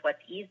going with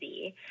what's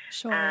easy.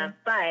 Sure.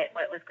 But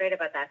what was great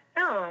about that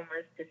film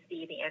was to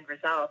see the end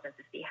result and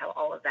to see how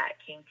all of that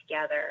came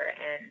together.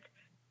 And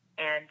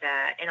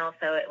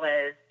also it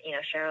was,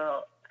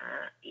 Cheryl,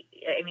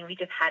 we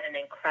just had an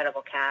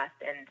incredible cast,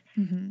 and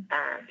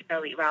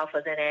Charlie Ralph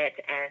was in it,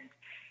 and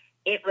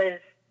it was,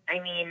 I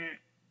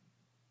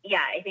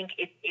think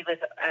it was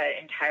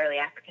an entirely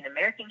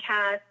African-American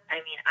cast.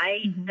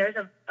 There's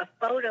a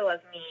photo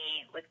of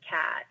me with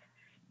Kat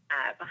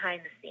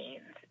behind the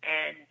scenes,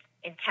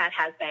 and Kat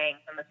has bangs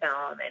in the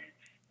film,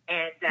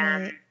 and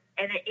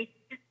it's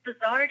just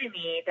bizarre to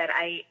me that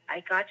I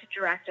got to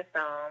direct a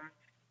film.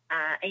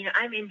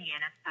 I'm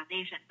Indian, I'm South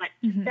Asian, but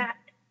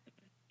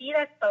see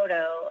that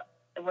photo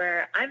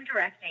where I'm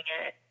directing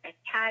it, and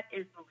Kat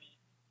is the lead,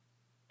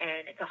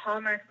 and it's a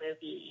Hallmark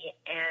movie,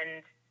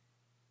 and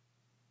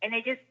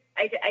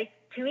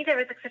to me, there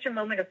was like such a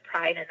moment of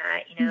pride in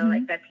that,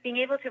 like that, being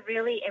able to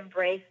really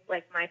embrace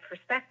like my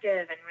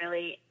perspective and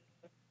really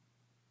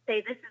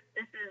say, this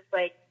is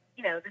like,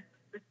 this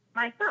is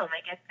my film.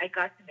 I guess I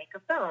got to make a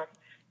film,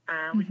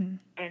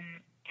 and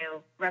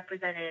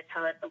represent it and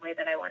tell it the way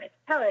that I wanted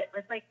to tell it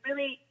was like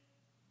really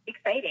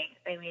exciting.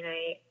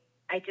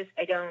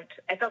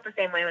 I felt the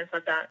same way when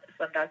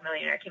Slumdog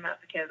Millionaire came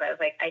out, because I was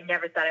like, I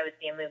never thought I would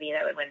see a movie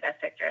that would win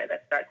Best Picture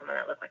that stars someone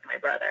that looked like my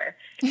brother.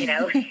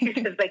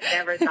 Just like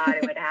never thought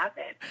it would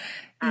happen.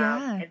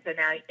 And so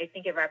now I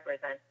think it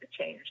represents the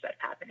change that's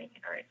happening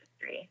in our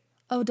industry.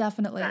 Oh,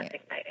 definitely. That's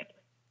exciting.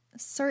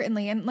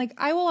 Certainly. And like,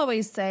 I will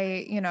always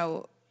say,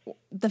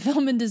 the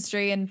film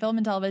industry and film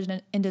and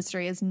television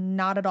industry is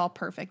not at all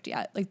perfect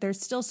yet. Like, there's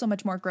still so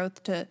much more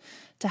growth to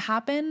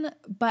happen.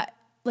 But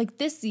like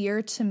this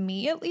year, to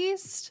me at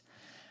least,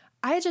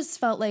 I just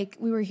felt like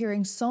we were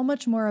hearing so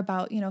much more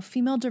about,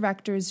 female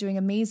directors doing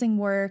amazing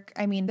work.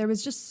 There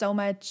was just so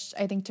much,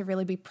 I think, to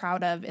really be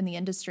proud of in the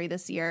industry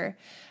this year.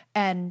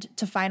 And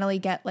to finally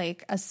get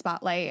like a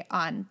spotlight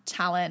on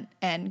talent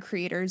and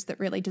creators that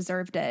really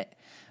deserved it,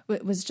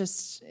 it was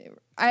just,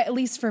 at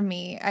least for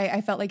me,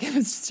 I felt like it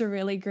was just a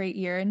really great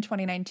year in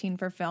 2019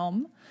 for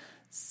film.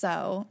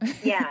 So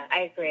yeah,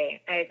 I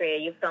agree.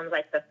 You filmed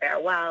like The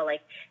Farewell,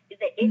 like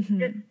it's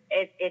just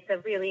it's a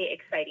really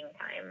exciting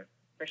time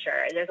for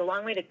sure. There's a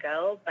long way to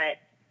go, but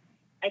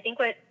I think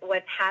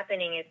what's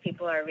happening is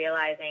people are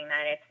realizing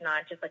that it's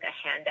not just like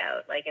a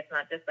handout. Like, it's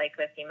not just like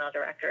the female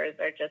directors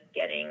are just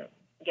getting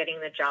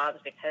the jobs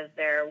because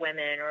they're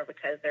women or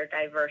because they're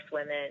diverse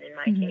women in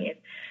my case,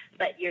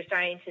 but you're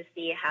starting to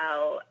see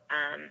how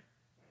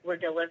we're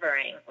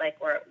delivering, like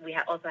we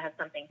also have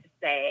something to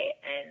say,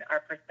 and our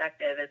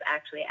perspective is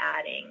actually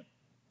adding,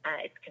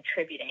 it's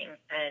contributing.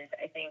 And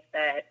I think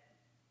that,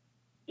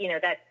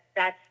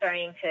 that's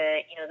starting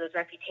to, those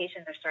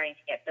reputations are starting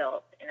to get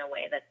built in a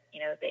way that,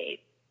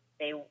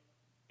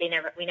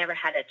 we never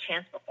had a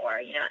chance before,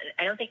 and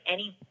I don't think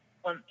any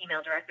one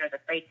female director is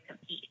afraid to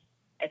compete.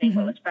 I think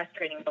what was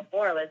frustrating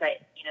before was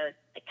that,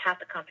 like half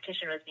the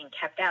competition was being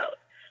kept out,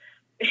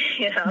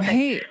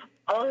 right. Like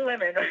all the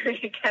women were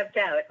being kept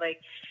out.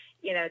 Like,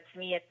 to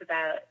me, it's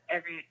about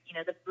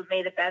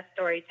may the best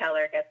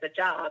storyteller get the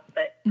job,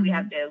 but we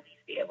have to at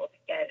least be able to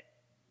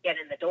get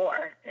in the door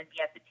and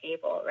be at the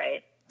table,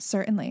 right?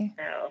 Certainly.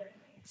 So,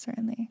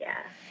 certainly. Yeah.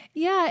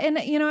 Yeah. And,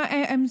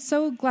 I'm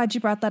so glad you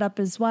brought that up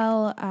as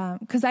well,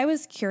 because I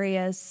was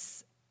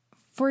curious,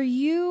 for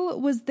you,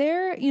 was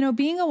there,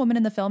 being a woman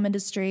in the film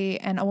industry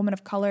and a woman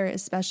of color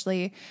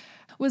especially,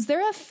 was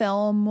there a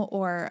film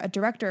or a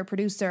director, a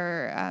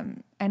producer,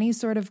 any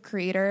sort of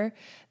creator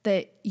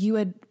that you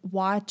had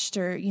watched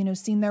or,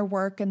 seen their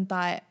work and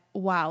thought,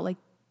 wow, like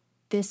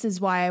this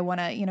is why I want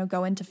to,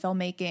 go into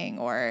filmmaking,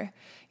 or,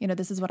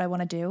 this is what I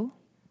want to do?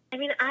 I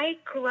mean, I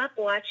grew up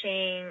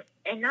watching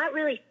and not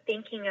really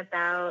thinking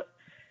about,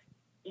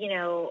 you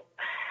know,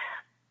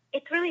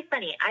 it's really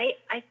funny.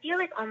 I feel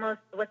like almost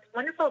what's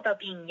wonderful about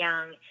being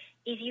young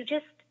is you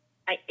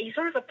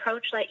sort of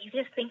approach like you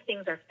just think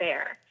things are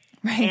fair.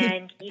 Right.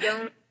 And you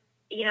don't,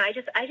 I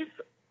just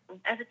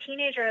as a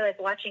teenager, like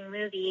watching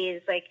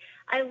movies, like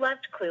I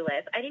loved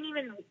Clueless. I didn't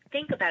even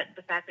think about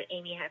the fact that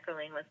Amy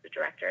Heckerling was the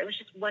director. It was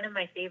just one of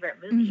my favorite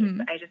movies.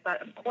 Mm-hmm. I just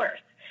thought, of course,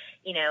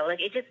 like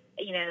it just,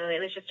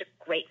 it was just a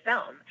great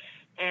film.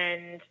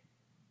 And,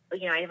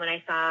 when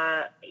I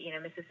saw,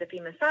 Mississippi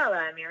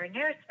Masala, Mira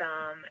Nair's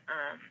film,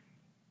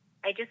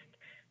 I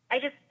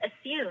just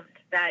assumed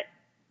that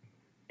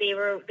they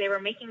were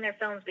making their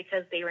films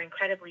because they were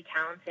incredibly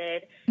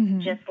talented, mm-hmm.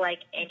 just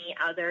like any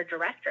other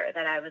director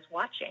that I was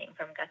watching,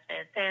 from Gus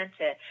Van Sant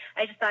to,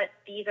 I just thought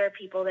these are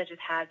people that just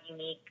have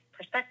unique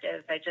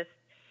perspectives.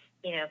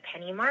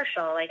 Penny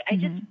Marshall,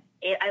 mm-hmm.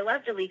 I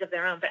loved A League of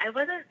Their Own, but I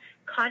wasn't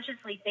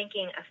consciously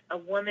thinking a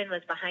woman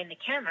was behind the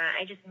camera.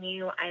 I just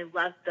knew I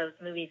loved those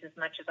movies as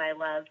much as I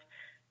loved,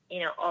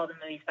 all the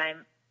movies by,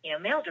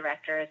 male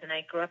directors, and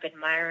I grew up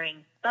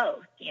admiring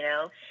both,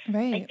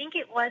 Right. I think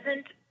it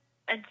wasn't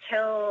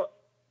until,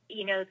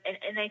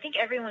 and I think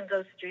everyone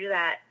goes through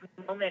that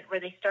moment where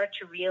they start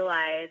to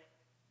realize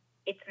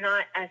it's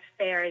not as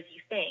fair as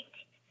you think.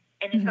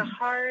 And it's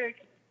mm-hmm.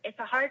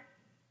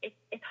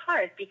 It's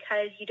hard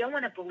because you don't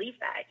want to believe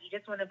that. You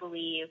just want to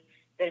believe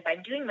that if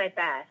I'm doing my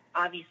best,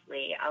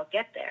 obviously I'll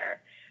get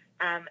there.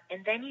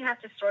 And then you have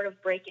to sort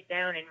of break it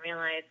down and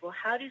realize, well,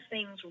 how do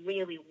things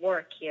really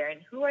work here?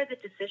 And who are the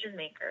decision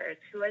makers?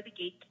 Who are the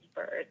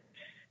gatekeepers?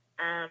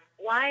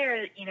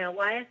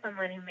 Why is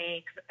someone who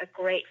makes a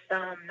great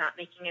film not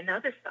making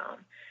another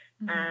film?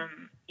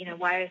 Mm-hmm.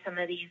 Why are some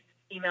of these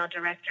female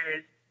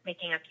directors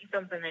making a few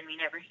films and then we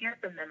never hear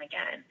from them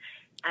again?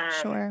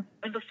 Sure.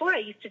 And before I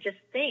used to just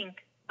think,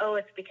 oh,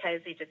 it's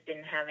because they just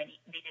didn't have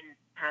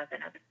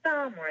another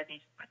film,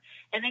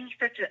 and then you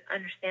start to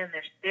understand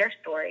their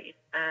stories.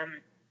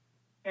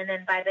 And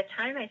then by the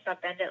time I saw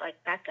Bend It Like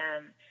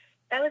Beckham,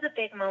 that was a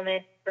big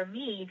moment for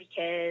me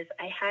because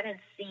I hadn't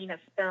seen a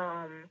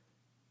film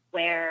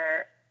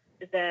where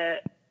the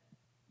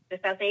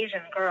South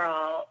Asian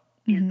girl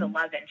mm-hmm. is the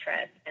love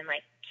interest, and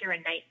like Keira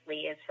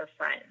Knightley is her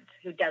friend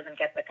who doesn't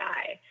get the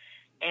guy,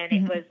 and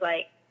mm-hmm.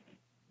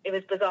 it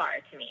was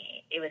bizarre to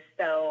me. It was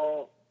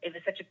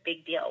such a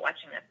big deal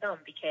watching that film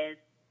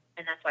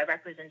and that's why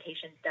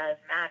representation does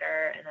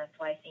matter, and that's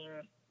why seeing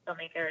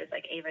filmmakers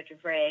like Ava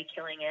DuVray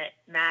killing it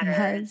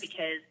matters, yes.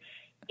 because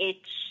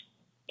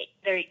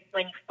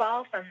when you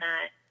fall from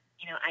that,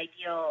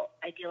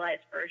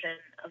 idealized version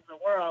of the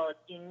world,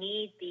 you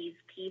need these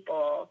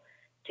people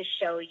to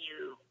show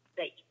you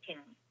that you can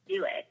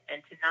do it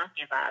and to not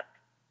give up,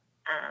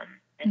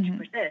 and mm-hmm. to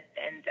persist.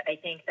 And I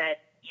think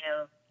that,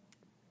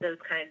 those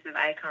kinds of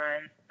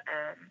icons,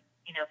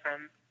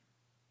 from,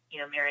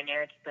 Mira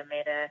Nair, Deepa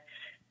Mehta,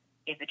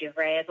 Ava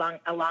DuVray,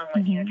 along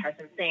with, mm-hmm.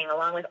 Tarsem Singh,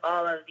 along with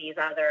all of these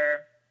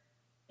other,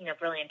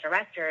 brilliant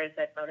directors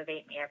that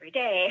motivate me every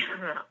day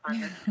on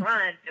this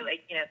run. So,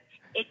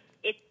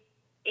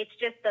 it's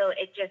just, though,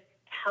 it just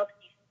helps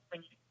you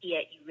when you see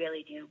it, you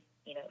really do,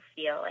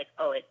 feel like,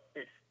 oh,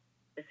 this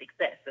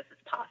exists, this is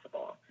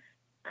possible.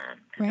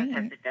 Because right.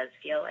 sometimes it does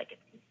feel like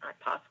it's not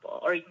possible.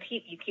 Or you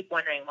keep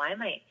wondering, why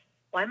am I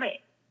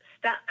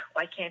stuck?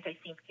 Why can't I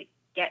seem to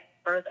get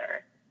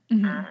further?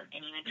 Mm-hmm.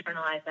 And you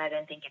internalize that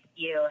and think it's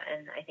you.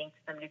 And I think to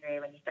some degree,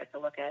 when you start to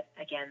look at,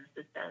 again,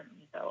 the system,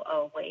 you go,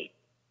 oh, wait,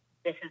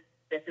 this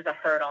is a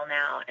hurdle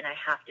now, and I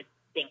have to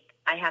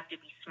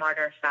be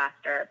smarter,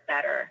 faster,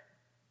 better.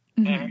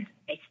 Mm-hmm. And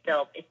it's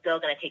still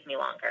going to take me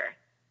longer,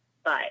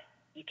 but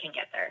you can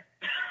get there.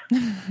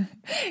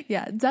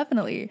 Yeah,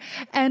 definitely.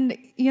 And,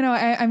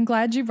 I'm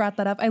glad you brought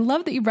that up. I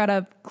love that you brought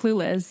up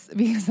Clueless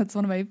because that's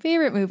one of my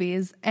favorite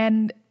movies.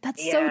 And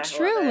that's so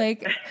true.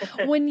 Like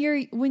when you're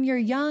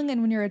young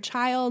and when you're a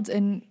child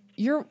and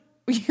you're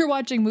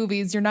watching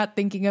movies, you're not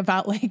thinking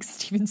about like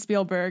Steven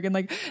Spielberg and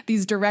like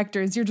these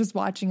directors, you're just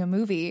watching a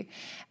movie.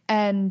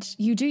 And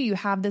you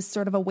have this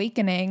sort of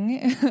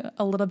awakening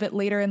a little bit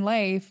later in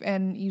life,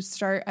 and you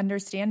start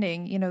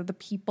understanding, the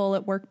people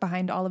at work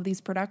behind all of these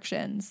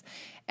productions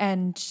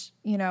and,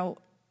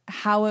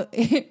 how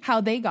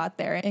they got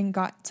there and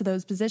got to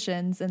those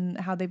positions and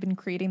how they've been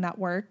creating that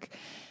work.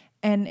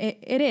 And I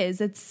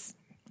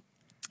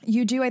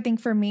think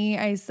for me,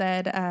 I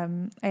said, I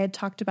had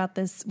talked about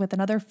this with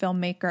another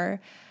filmmaker.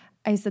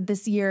 I said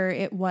this year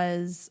it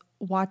was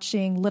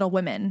watching Little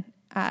Women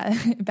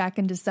back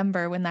in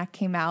December when that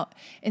came out,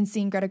 and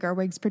seeing Greta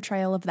Gerwig's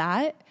portrayal of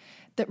that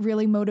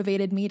really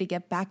motivated me to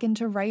get back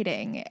into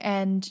writing.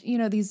 And,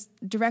 these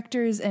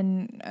directors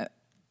and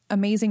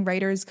amazing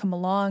writers come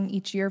along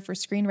each year for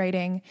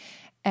screenwriting,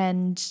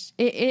 and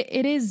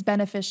it is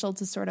beneficial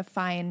to sort of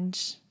find,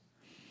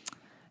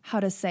 how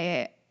to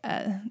say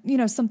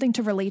it, something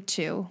to relate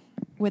to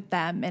with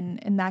them,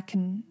 and that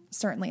can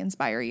certainly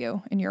inspire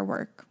you in your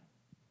work.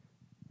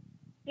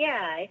 Yeah,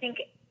 I think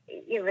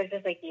it was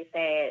just like you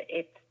say,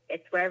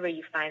 it's wherever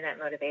you find that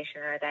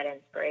motivation or that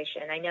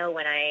inspiration. I know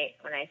when I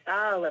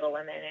saw Little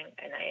Women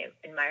and I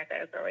admire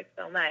Greta Gerwig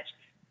so much,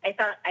 I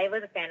thought I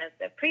was a fan of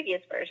the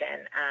previous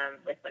version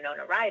with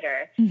Winona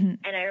Ryder, and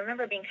I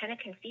remember being kind of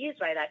confused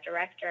by that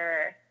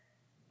director.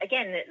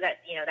 Again,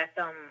 that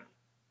film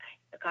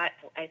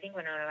I think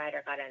Winona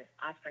Ryder got an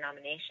Oscar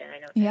nomination. I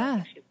don't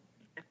think she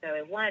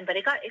necessarily won, but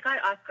it got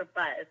Oscar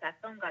buzz. That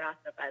film got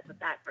Oscar buzz with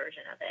that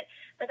version of it.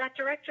 But that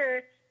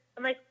director,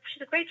 I'm like,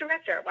 she's a great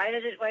director. Why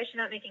is she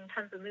not making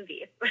tons of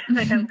movies?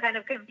 Like, I'm kind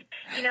of,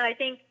 I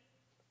think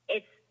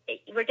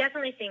we're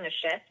definitely seeing a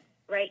shift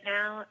right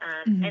now.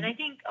 And I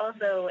think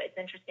also it's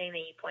interesting that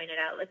you pointed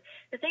out, like,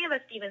 the thing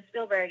about Steven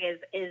Spielberg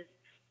is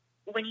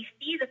when you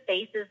see the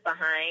faces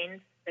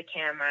behind the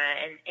camera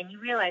and you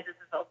realize this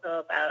is also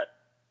about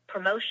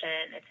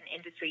promotion. It's an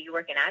industry, you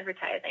work in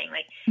advertising.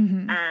 Like,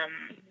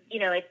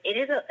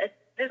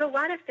 there's a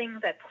lot of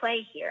things at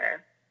play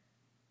here.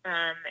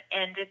 And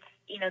it's,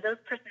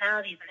 those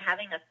personalities and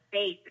having a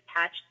face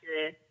attached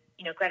to,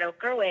 Greta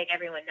Gerwig,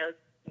 everyone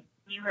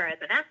knew her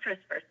as an actress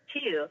first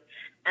too.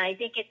 And I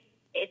think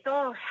it's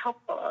all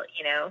helpful,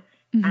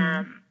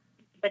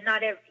 but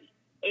not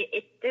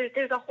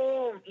there's a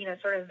whole,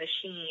 sort of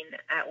machine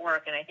at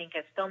work. And I think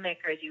as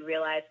filmmakers, you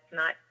realize it's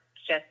not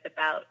just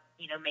about,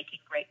 making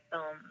great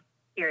films,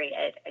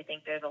 period. I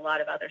think there's a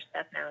lot of other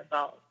stuff now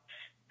involved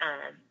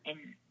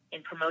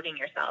in promoting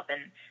yourself.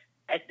 And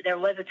there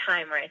was a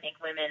time where I think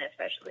women,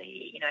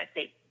 especially, I'd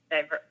say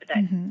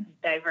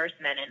diverse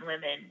men and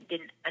women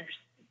didn't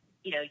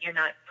understand, you're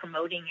not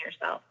promoting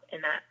yourself in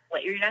that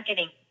way. You're not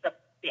getting the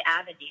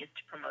avenues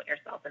to promote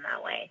yourself in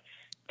that way.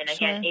 And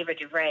again, Ava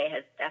DuVernay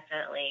has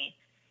definitely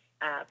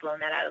blown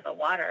that out of the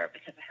water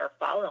because of her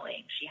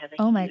following. She has a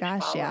huge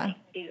following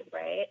too,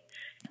 right?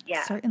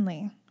 Yeah.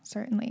 Certainly.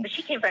 But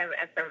she came from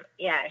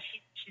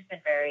she's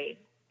been very,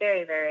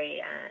 very,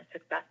 very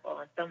successful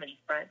on so many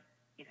fronts,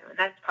 and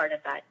that's part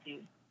of that too.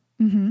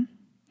 Mm-hmm.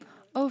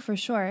 Oh, for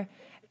sure.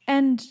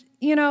 And,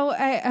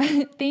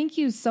 I thank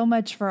you so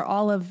much for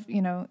all of,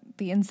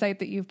 the insight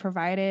that you've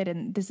provided.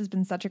 And this has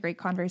been such a great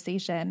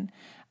conversation.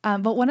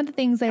 But one of the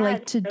things I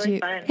like to do,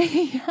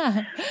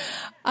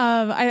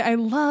 I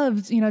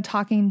loved,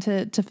 talking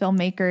to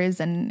filmmakers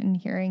and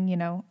hearing,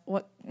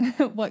 what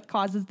what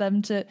causes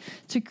them to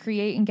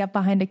create and get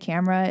behind a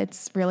camera.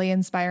 It's really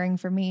inspiring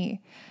for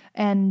me.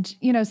 And,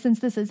 since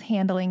this is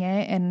Handling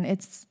It and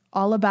it's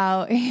all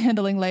about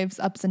handling life's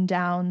ups and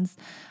downs,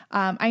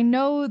 I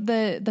know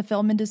the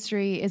film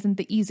industry isn't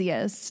the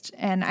easiest.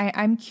 And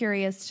I'm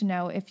curious to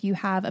know if you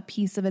have a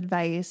piece of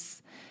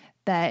advice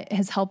that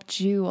has helped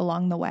you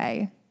along the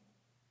way.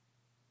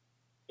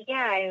 Yeah,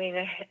 I mean,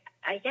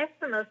 I guess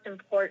the most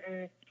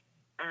important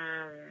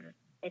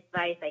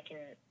advice I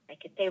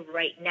could say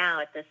right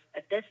now at this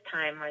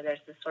time where there's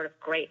this sort of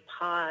great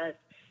pause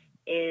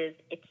is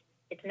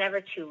it's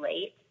never too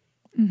late.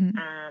 Mm-hmm.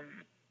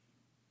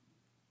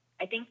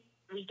 I think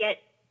we get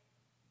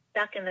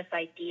stuck in this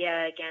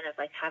idea again of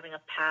like having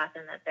a path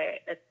and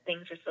that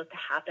things are supposed to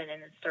happen in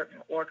a certain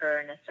order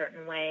in a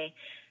certain way,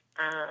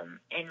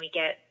 and we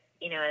get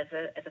as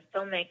a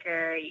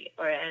filmmaker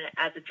or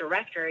as a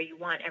director, you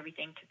want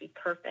everything to be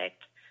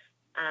perfect.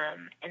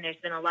 And there's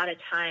been a lot of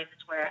times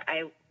where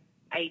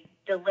I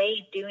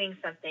delayed doing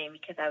something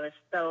because I was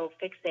so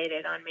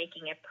fixated on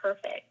making it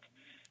perfect.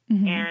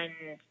 Mm-hmm.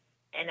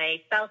 And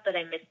I felt that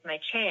I missed my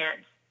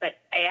chance. But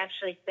I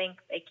actually think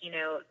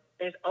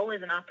there's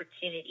always an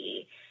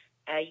opportunity.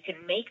 You can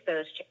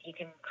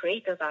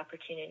create those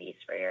opportunities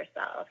for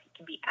yourself. You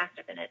can be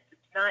active in it.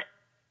 It's not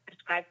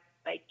prescribed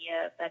the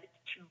idea that it's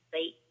too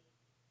late.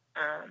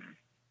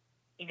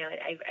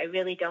 I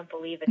really don't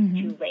believe it's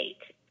mm-hmm. too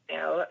late.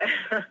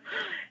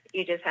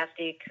 You just have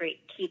to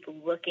keep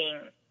looking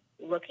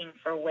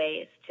for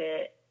ways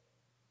to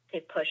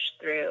push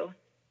through.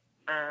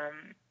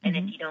 And mm-hmm.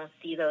 if you don't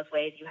see those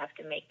ways, you have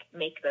to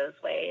make those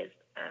ways.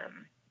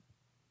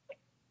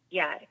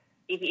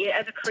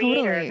 As a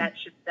creator, totally.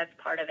 that's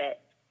part of it,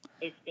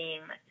 is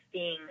seeing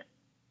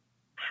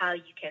how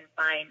you can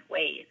find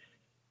ways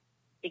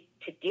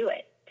to do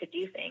it, to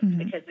do things, mm-hmm.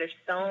 because there's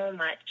so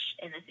much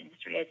in this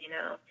industry, as you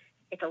know,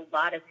 it's a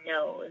lot of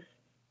no's,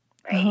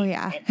 right? Oh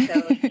yeah. And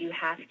so you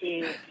have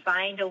to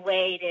find a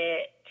way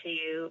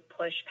to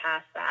push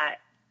past that.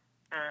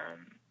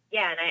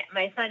 And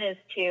my son is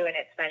too, and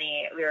it's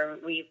funny.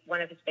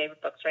 One of his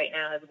favorite books right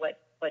now is What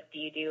Do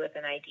You Do with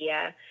an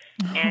Idea?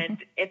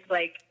 And it's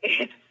like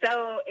a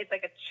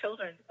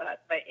children's book,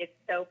 but it's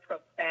so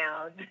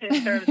profound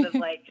in terms of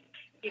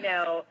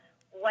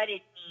what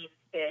it means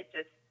to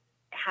just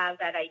have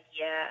that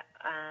idea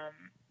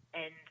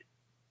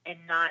and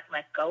not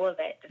let go of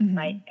it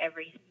despite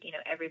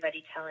mm-hmm.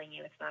 everybody telling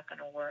you it's not going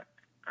to work.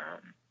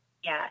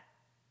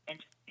 And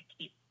just to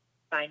keep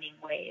finding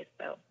ways.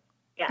 So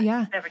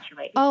yeah. It's never too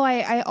late. Oh,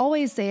 I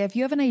always say if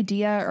you have an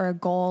idea or a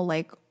goal,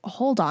 like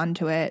hold on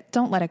to it.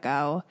 Don't let it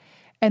go.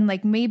 And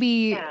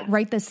maybe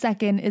right this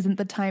second isn't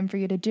the time for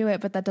you to do it,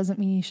 but that doesn't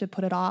mean you should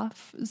put it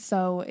off.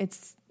 So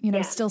it's,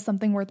 still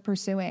something worth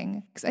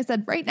pursuing. Because I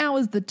said, right now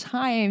is the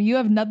time. You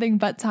have nothing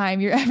but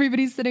time.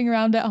 Everybody's sitting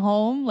around at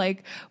home,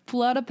 like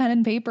pull out a pen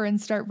and paper and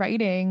start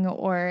writing,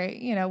 or,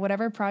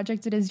 whatever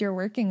project it is you're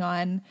working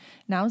on.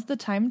 Now's the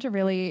time to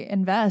really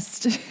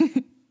invest.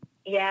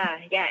 Yeah.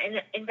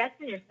 And invest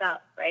in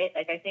yourself, right?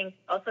 Like, I think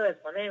also as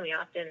women, we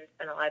often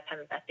spend a lot of time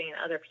investing in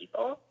other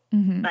people,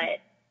 Mm-hmm. but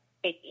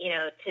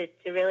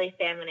to really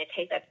say I'm going to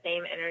take that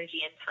same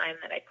energy and time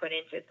that I put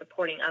into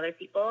supporting other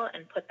people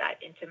and put that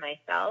into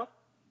myself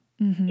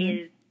Mm-hmm.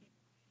 is,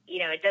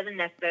 it doesn't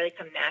necessarily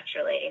come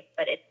naturally,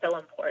 but it's so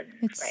important.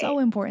 It's right? so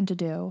important to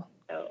do.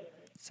 So,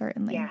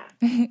 certainly.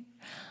 Yeah.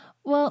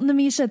 Well,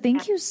 Namisha,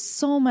 thank you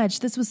so much.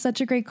 This was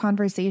such a great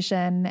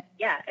conversation.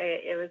 Yeah,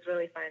 it was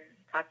really fun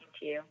talking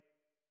to you.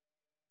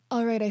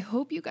 All right, I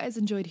hope you guys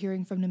enjoyed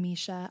hearing from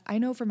Namisha. I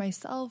know for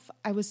myself,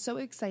 I was so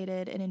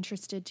excited and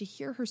interested to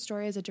hear her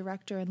story as a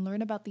director and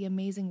learn about the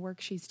amazing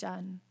work she's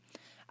done.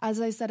 As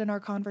I said in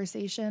our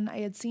conversation, I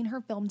had seen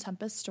her film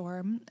Tempest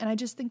Storm, and I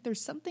just think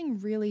there's something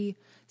really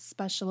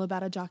special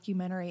about a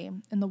documentary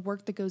and the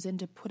work that goes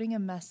into putting a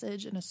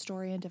message and a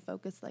story into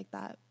focus like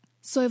that.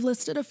 So I've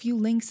listed a few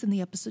links in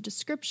the episode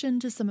description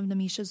to some of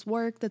Namisha's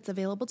work that's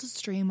available to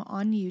stream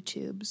on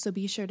YouTube, so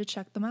be sure to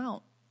check them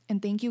out.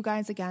 And thank you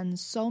guys again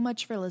so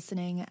much for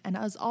listening. And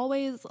as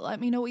always, let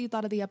me know what you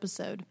thought of the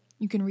episode.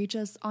 You can reach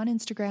us on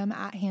Instagram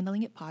at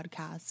Handling It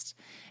Podcast.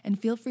 And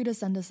feel free to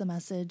send us a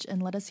message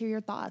and let us hear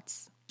your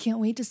thoughts. Can't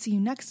wait to see you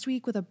next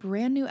week with a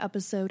brand new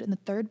episode in the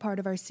third part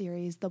of our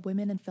series, The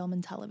Women in Film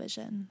and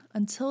Television.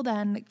 Until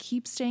then,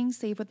 keep staying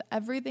safe with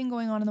everything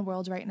going on in the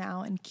world right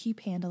now and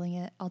keep handling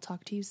it. I'll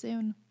talk to you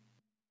soon.